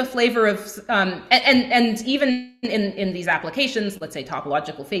actually give a flavor of, and even in these applications, let's say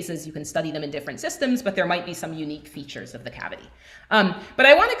topological phases, you can study them in different systems, but there might be some unique features of the cavity. But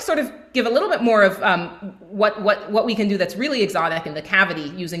I want to sort of give a little bit more of what we can do that's really exotic in the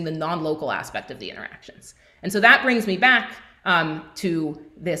cavity using the non-local aspect of the interactions. And so that brings me back to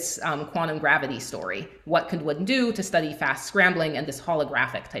this quantum gravity story. What could one do to study fast scrambling and this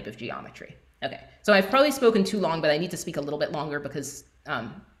holographic type of geometry? Okay, so I've probably spoken too long, but I need to speak a little bit longer because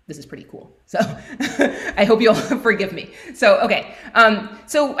this is pretty cool. So I hope you'll forgive me. So, okay,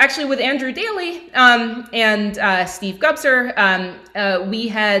 so actually with Andrew Daly and Steve Gubser, we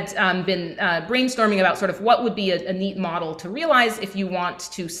had been brainstorming about sort of what would be a neat model to realize if you want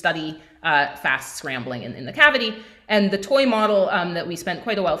to study fast scrambling in the cavity. And the toy model that we spent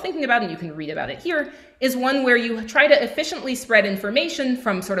quite a while thinking about, and you can read about it here, is one where you try to efficiently spread information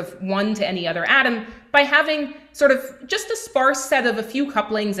from sort of one to any other atom by having sort of just a sparse set of a few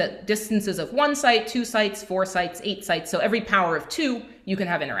couplings at distances of 1 site, 2 sites, 4 sites, 8 sites. So every power of 2, you can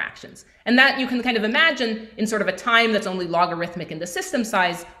have interactions. And that you can kind of imagine in sort of a time that's only logarithmic in the system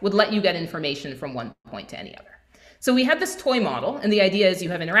size would let you get information from one point to any other. So we had this toy model, and the idea is you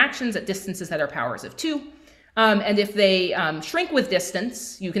have interactions at distances that are powers of 2. And if they shrink with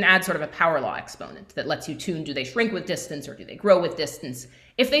distance, you can add sort of a power law exponent that lets you tune, do they shrink with distance or do they grow with distance?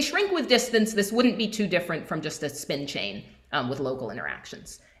 If they shrink with distance, this wouldn't be too different from just a spin chain with local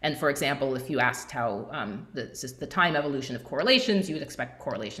interactions. And for example, if you asked how the time evolution of correlations, you would expect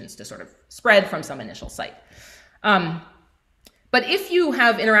correlations to sort of spread from some initial site. But if you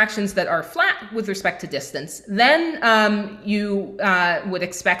have interactions that are flat with respect to distance, then you would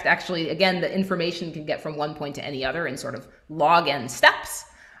expect actually, again, the information can get from one point to any other in sort of log n steps.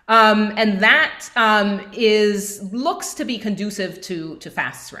 And that looks to be conducive to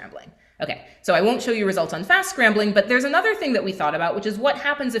fast scrambling. Okay, so I won't show you results on fast scrambling, but there's another thing that we thought about, which is what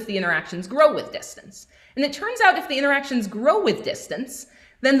happens if the interactions grow with distance. And it turns out if the interactions grow with distance,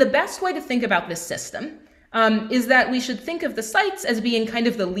 then the best way to think about this system is that we should think of the sites as being kind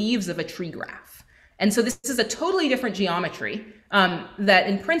of the leaves of a tree graph. And so this is a totally different geometry that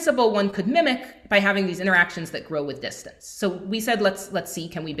in principle one could mimic by having these interactions that grow with distance. So we said, let's see,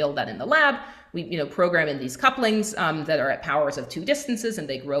 can we build that in the lab? We program in these couplings that are at powers of 2 distances and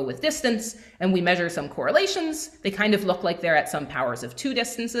they grow with distance, and we measure some correlations. They kind of look like they're at some powers of 2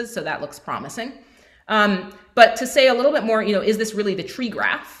 distances, so that looks promising. But to say a little bit more, is this really the tree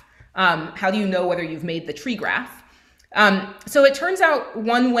graph? How do you know whether you've made the tree graph? So it turns out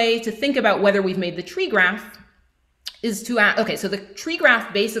one way to think about whether we've made the tree graph is to ask, okay, so the tree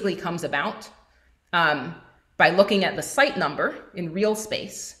graph basically comes about by looking at the site number in real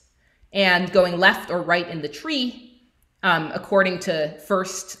space and going left or right in the tree according to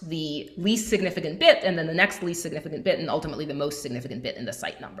first the least significant bit and then the next least significant bit and ultimately the most significant bit in the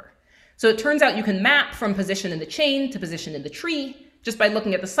site number. So it turns out you can map from position in the chain to position in the tree just by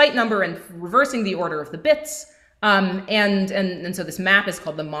looking at the site number and reversing the order of the bits. And so this map is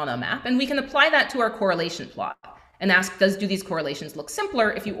called the monomap, and we can apply that to our correlation plot and ask, do these correlations look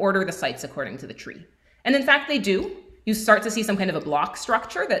simpler if you order the sites according to the tree? And in fact, they do. You start to see some kind of a block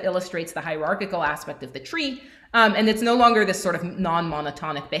structure that illustrates the hierarchical aspect of the tree. And it's no longer this sort of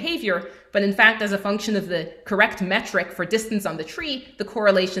non-monotonic behavior, but in fact, as a function of the correct metric for distance on the tree, the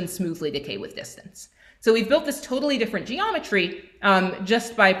correlations smoothly decay with distance. So we've built this totally different geometry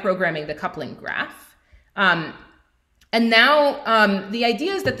just by programming the coupling graph. And now the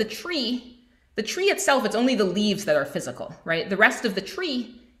idea is that the tree itself, it's only the leaves that are physical, right? The rest of the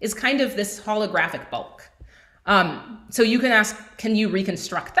tree is kind of this holographic bulk. So you can ask, can you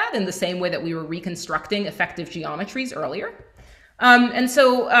reconstruct that in the same way that we were reconstructing effective geometries earlier?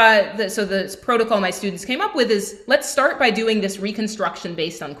 So the protocol my students came up with is, let's start by doing this reconstruction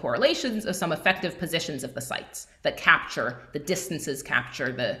based on correlations of some effective positions of the sites that capture the distances,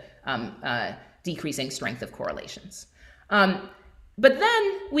 capture the decreasing strength of correlations. But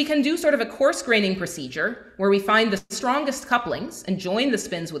then we can do sort of a coarse graining procedure where we find the strongest couplings and join the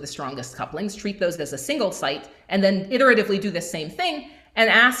spins with the strongest couplings, treat those as a single site, and then iteratively do the same thing and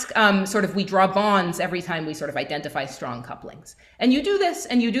ask, we draw bonds every time we sort of identify strong couplings. And you do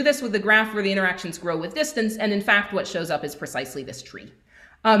this with the graph where the interactions grow with distance, and in fact, what shows up is precisely this tree.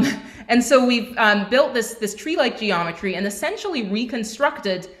 And so we've built this tree-like geometry and essentially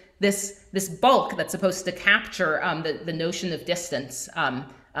reconstructed this bulk that's supposed to capture the notion of distance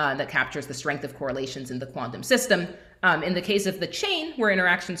that captures the strength of correlations in the quantum system. In the case of the chain, where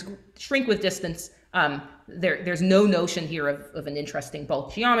interactions shrink with distance, there's no notion here of an interesting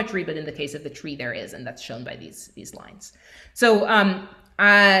bulk geometry, but in the case of the tree there is, and that's shown by these lines. So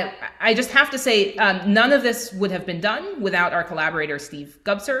I just have to say, none of this would have been done without our collaborator, Steve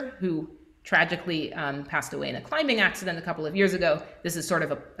Gubser, who tragically passed away in a climbing accident a couple of years ago. This is sort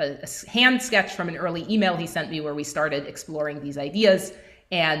of a hand sketch from an early email he sent me where we started exploring these ideas.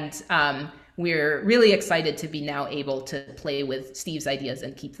 And we're really excited to be now able to play with Steve's ideas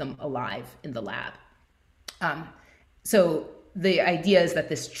and keep them alive in the lab. So the idea is that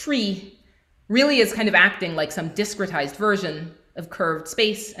this tree really is kind of acting like some discretized version of curved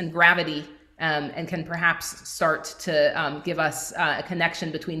space and gravity, and can perhaps start to give us a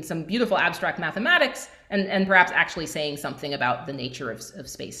connection between some beautiful abstract mathematics and perhaps actually saying something about the nature of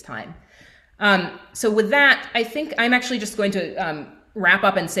space-time. So with that, I think I'm actually just going to wrap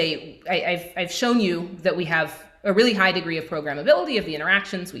up and say I've shown you that we have a really high degree of programmability of the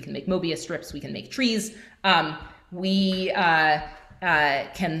interactions. We can make Mobius strips, we can make trees. We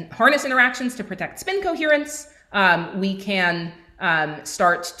can harness interactions to protect spin coherence. We can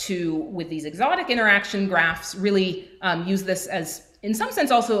start to, with these exotic interaction graphs, really use this as, in some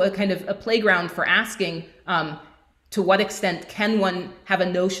sense, also a kind of a playground for asking to what extent can one have a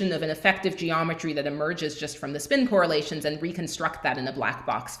notion of an effective geometry that emerges just from the spin correlations and reconstruct that in a black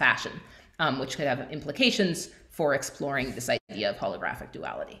box fashion, which could have implications for exploring this idea of holographic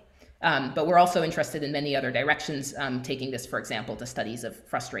duality. But we're also interested in many other directions, taking this, for example, to studies of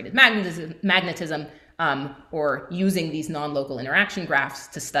frustrated magnetism, or using these non-local interaction graphs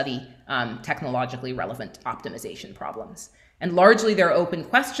to study technologically relevant optimization problems. And largely, there are open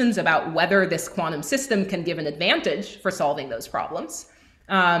questions about whether this quantum system can give an advantage for solving those problems.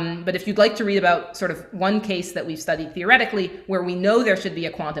 But if you'd like to read about sort of one case that we've studied theoretically where we know there should be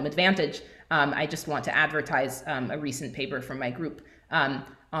a quantum advantage, I just want to advertise a recent paper from my group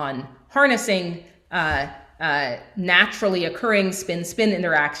on harnessing naturally occurring spin-spin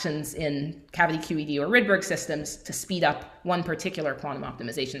interactions in cavity QED or Rydberg systems to speed up one particular quantum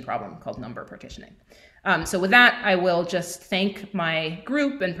optimization problem called number partitioning. So with that, I will just thank my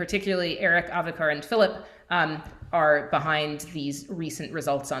group, and particularly Eric, Avikar, and Philip are behind these recent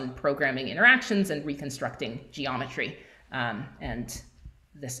results on programming interactions and reconstructing geometry. And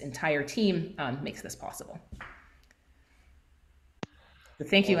this entire team makes this possible. So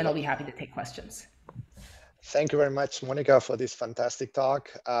thank you, and I'll be happy to take questions. Thank you very much, Monika, for this fantastic talk.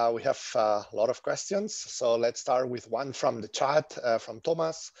 We have a lot of questions. So let's start with one from the chat, from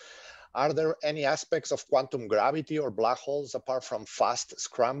Thomas. Are there any aspects of quantum gravity or black holes apart from fast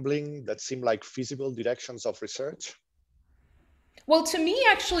scrambling that seem like feasible directions of research? Well, to me,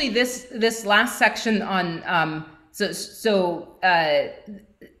 actually, this last section on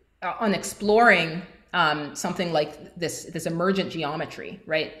on exploring something like this emergent geometry,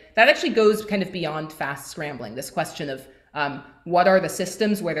 right? That actually goes kind of beyond fast scrambling. This question of what are the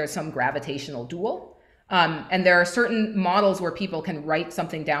systems where there's some gravitational dual, and there are certain models where people can write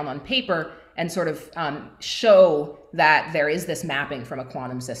something down on paper and sort of show that there is this mapping from a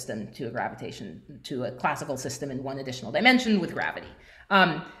quantum system to a classical system in one additional dimension with gravity.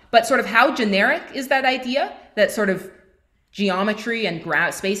 But sort of how generic is that idea that sort of geometry and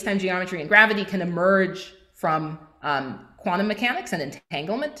space-time geometry and gravity can emerge from quantum mechanics and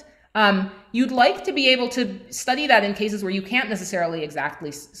entanglement? You'd like to be able to study that in cases where you can't necessarily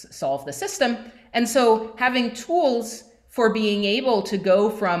exactly solve the system. And so having tools for being able to go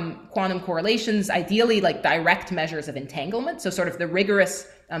from quantum correlations, ideally like direct measures of entanglement. So sort of the rigorous,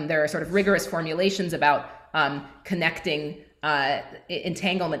 there are sort of rigorous formulations about connecting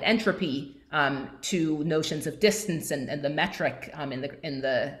entanglement entropy to notions of distance and the metric in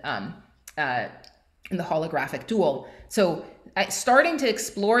the holographic dual. So starting to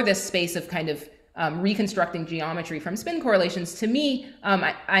explore this space of kind of reconstructing geometry from spin correlations, to me,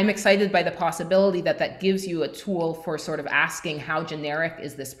 I'm excited by the possibility that that gives you a tool for sort of asking how generic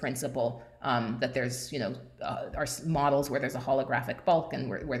is this principle, that there's, are models where there's a holographic bulk and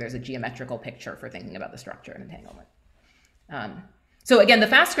where there's a geometrical picture for thinking about the structure and entanglement. So again, the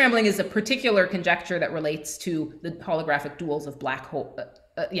fast scrambling is a particular conjecture that relates to the holographic duals of black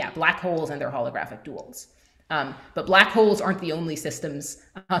holes and their holographic duals. But black holes aren't the only systems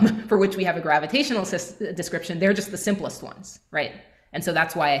for which we have a gravitational description. They're just the simplest ones, right? And so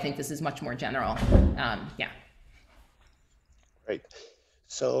that's why I think this is much more general. Great.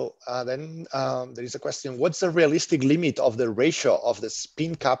 So then there is a question, what's the realistic limit of the ratio of the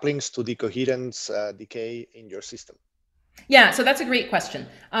spin couplings to the coherence decay in your system? Yeah, so that's a great question.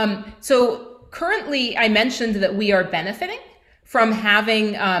 So currently I mentioned that we are benefiting from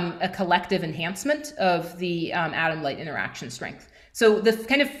having a collective enhancement of the atom-light interaction strength. So the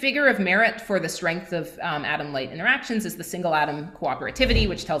kind of figure of merit for the strength of atom-light interactions is the single atom cooperativity,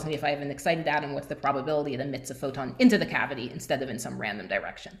 which tells me if I have an excited atom, what's the probability it emits a photon into the cavity instead of in some random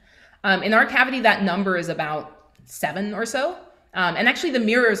direction. In our cavity, that number is about 7 or so. And actually the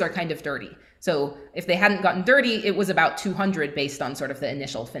mirrors are kind of dirty. So if they hadn't gotten dirty, it was about 200 based on sort of the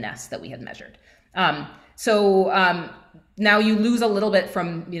initial finesse that we had measured. Now you lose a little bit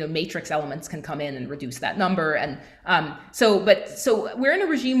from, matrix elements can come in and reduce that number. And so we're in a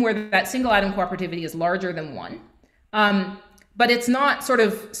regime where that single atom cooperativity is larger than 1. But it's not sort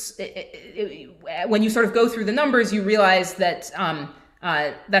of, when you sort of go through the numbers, you realize that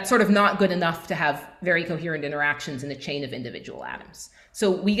that's sort of not good enough to have very coherent interactions in a chain of individual atoms. So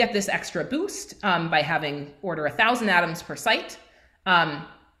we get this extra boost by having order 1,000 atoms per site.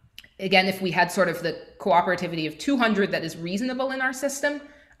 Again, if we had sort of the cooperativity of 200 that is reasonable in our system,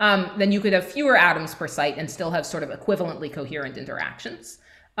 then you could have fewer atoms per site and still have sort of equivalently coherent interactions.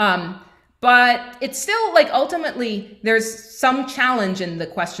 But it's still like ultimately there's some challenge in the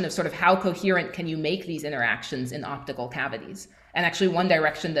question of sort of how coherent can you make these interactions in optical cavities. And actually one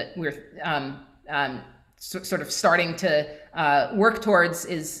direction that we're sort of starting to work towards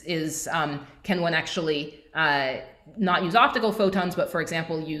is can one actually not use optical photons, but for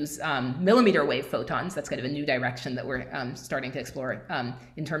example, use millimeter wave photons. That's kind of a new direction that we're starting to explore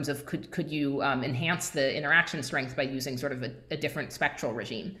in terms of could you enhance the interaction strength by using sort of a different spectral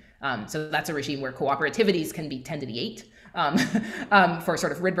regime. So that's a regime where cooperativities can be 10 to the 8 for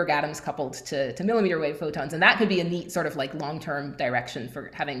sort of Rydberg atoms coupled to millimeter wave photons. And that could be a neat sort of like long-term direction for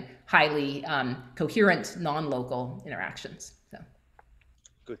having highly coherent non-local interactions. So.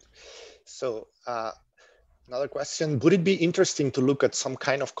 Good. So another question, would it be interesting to look at some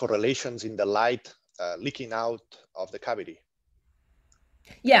kind of correlations in the light leaking out of the cavity?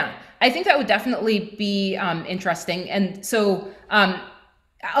 Yeah, I think that would definitely be interesting. And so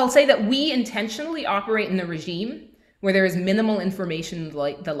I'll say that we intentionally operate in a regime where there is minimal information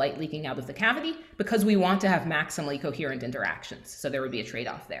like the light leaking out of the cavity because we want to have maximally coherent interactions. So there would be a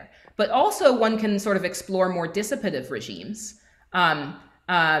trade-off there. But also one can sort of explore more dissipative regimes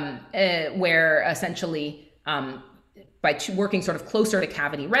where essentially by working sort of closer to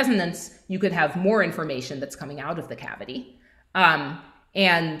cavity resonance, you could have more information that's coming out of the cavity.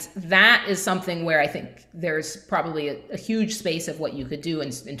 And that is something where I think there's probably a huge space of what you could do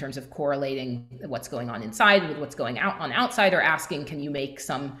in terms of correlating what's going on inside with what's going on outside, or asking, can you make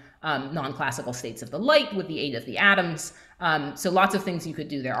some non-classical states of the light with the aid of the atoms. So lots of things you could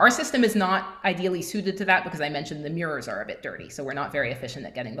do there. Our system is not ideally suited to that because I mentioned the mirrors are a bit dirty. So we're not very efficient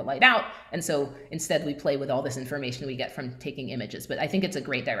at getting the light out. And so instead we play with all this information we get from taking images. But I think it's a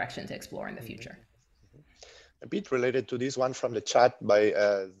great direction to explore in the future. A bit related to this one from the chat by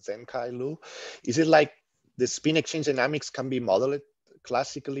Zenkai Lu. Is it like the spin exchange dynamics can be modeled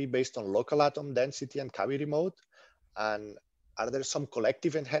classically based on local atom density and cavity mode? And are there some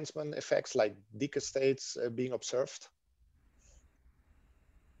collective enhancement effects like decay states being observed?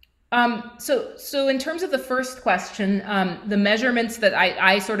 So in terms of the first question, the measurements that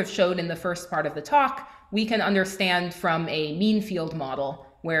I sort of showed in the first part of the talk, we can understand from a mean field model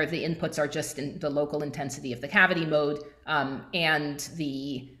where the inputs are just in the local intensity of the cavity mode and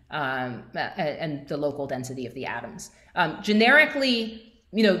the local density of the atoms. Generically,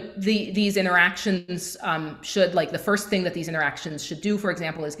 you know, these interactions should, like the first thing that these interactions should do, for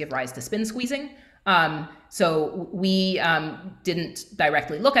example, is give rise to spin squeezing. So we didn't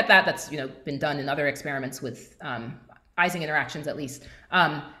directly look at that. That's, you know, been done in other experiments with Ising interactions at least.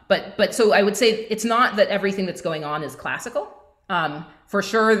 But so I would say it's not that everything that's going on is classical. For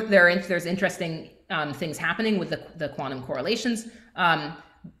sure, there's interesting things happening with the quantum correlations.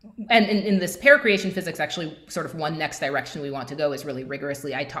 And in this pair creation physics, actually, sort of one next direction we want to go is really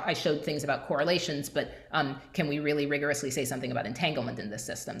rigorously. I showed things about correlations, but can we really rigorously say something about entanglement in this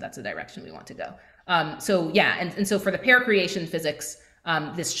system? That's the direction we want to go. So yeah, and so for the pair creation physics,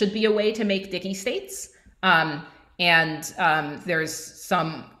 this should be a way to make Dicke states. There's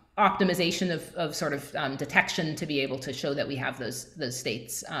some optimization of sort of detection to be able to show that we have those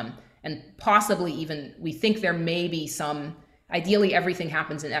states. And possibly even, we think there may be some, ideally everything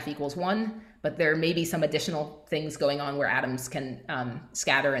happens in f=1, but there may be some additional things going on where atoms can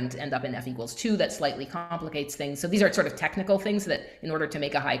scatter and end up in f=2 that slightly complicates things. So these are sort of technical things that in order to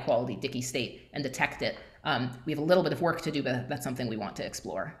make a high quality Dicke state and detect it, we have a little bit of work to do, but that's something we want to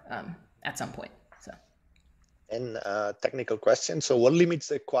explore at some point. So. And technical question. So what limits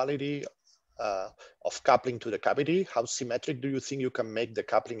the quality of coupling to the cavity? How symmetric do you think you can make the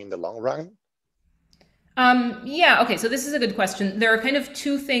coupling in the long run? Yeah, okay, so this is a good question. There are kind of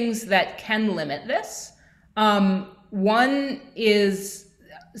two things that can limit this. One is,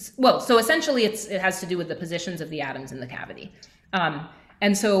 well, so essentially it has to do with the positions of the atoms in the cavity.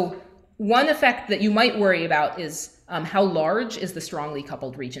 And so one effect that you might worry about is how large is the strongly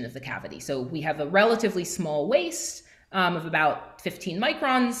coupled region of the cavity. So we have a relatively small waist of about 15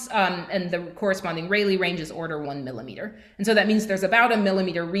 microns, and the corresponding Rayleigh range is order 1 millimeter. And so that means there's about a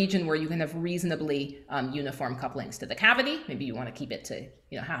millimeter region where you can have reasonably uniform couplings to the cavity. Maybe you want to keep it to,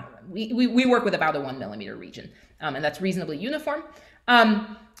 you know, how we work with about a 1 millimeter region, and that's reasonably uniform.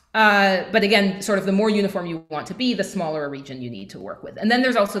 But again, sort of the more uniform you want to be, the smaller a region you need to work with. And then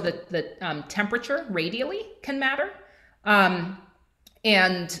there's also the temperature radially can matter.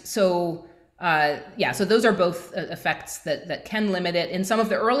 And so, yeah, so those are both effects that can limit it. In some of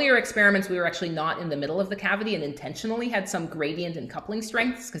the earlier experiments, we were actually not in the middle of the cavity and intentionally had some gradient in coupling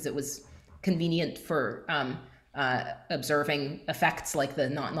strengths because it was convenient for observing effects like the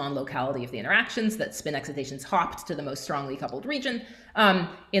non-locality of the interactions, that spin excitations hopped to the most strongly coupled region.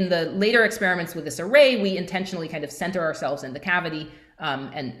 In the later experiments with this array, we intentionally kind of center ourselves in the cavity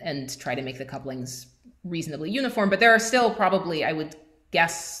and try to make the couplings reasonably uniform, but there are still probably, I would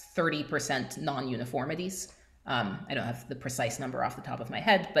guess, 30% non-uniformities. I don't have the precise number off the top of my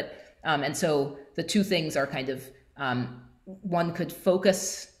head, but, and so the two things are kind of, one could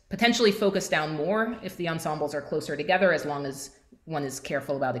potentially focus down more if the ensembles are closer together, as long as one is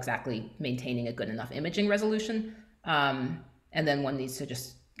careful about exactly maintaining a good enough imaging resolution. And then one needs to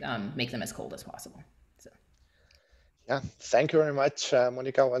just make them as cold as possible. So. Yeah, thank you very much,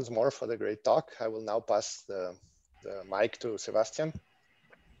 Monika, once more for the great talk. I will now pass the mic to Sebastian.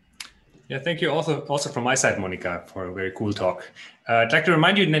 Yeah, thank you also from my side, Monika, for a very cool talk. I'd like to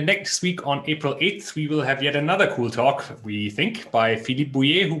remind you that next week on April 8th, we will have yet another cool talk, we think, by Philippe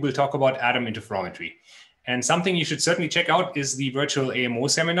Bouillet, who will talk about atom interferometry. And something you should certainly check out is the virtual AMO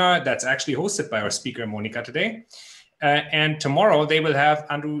seminar that's actually hosted by our speaker, Monika, today. And tomorrow they will have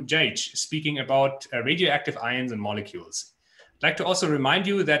Andrew Jaich speaking about radioactive ions and molecules. I'd like to also remind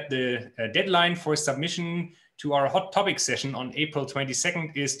you that the deadline for submission to our hot topic session on April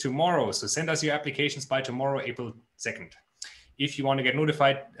 22nd is tomorrow. So send us your applications by tomorrow, April 2nd. If you want to get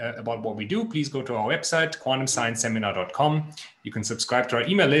notified about what we do, please go to our website, quantumscienceseminar.com. You can subscribe to our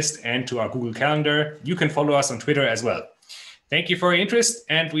email list and to our Google Calendar. You can follow us on Twitter as well. Thank you for your interest,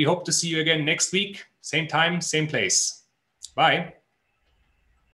 and we hope to see you again next week. Same time, same place. Bye.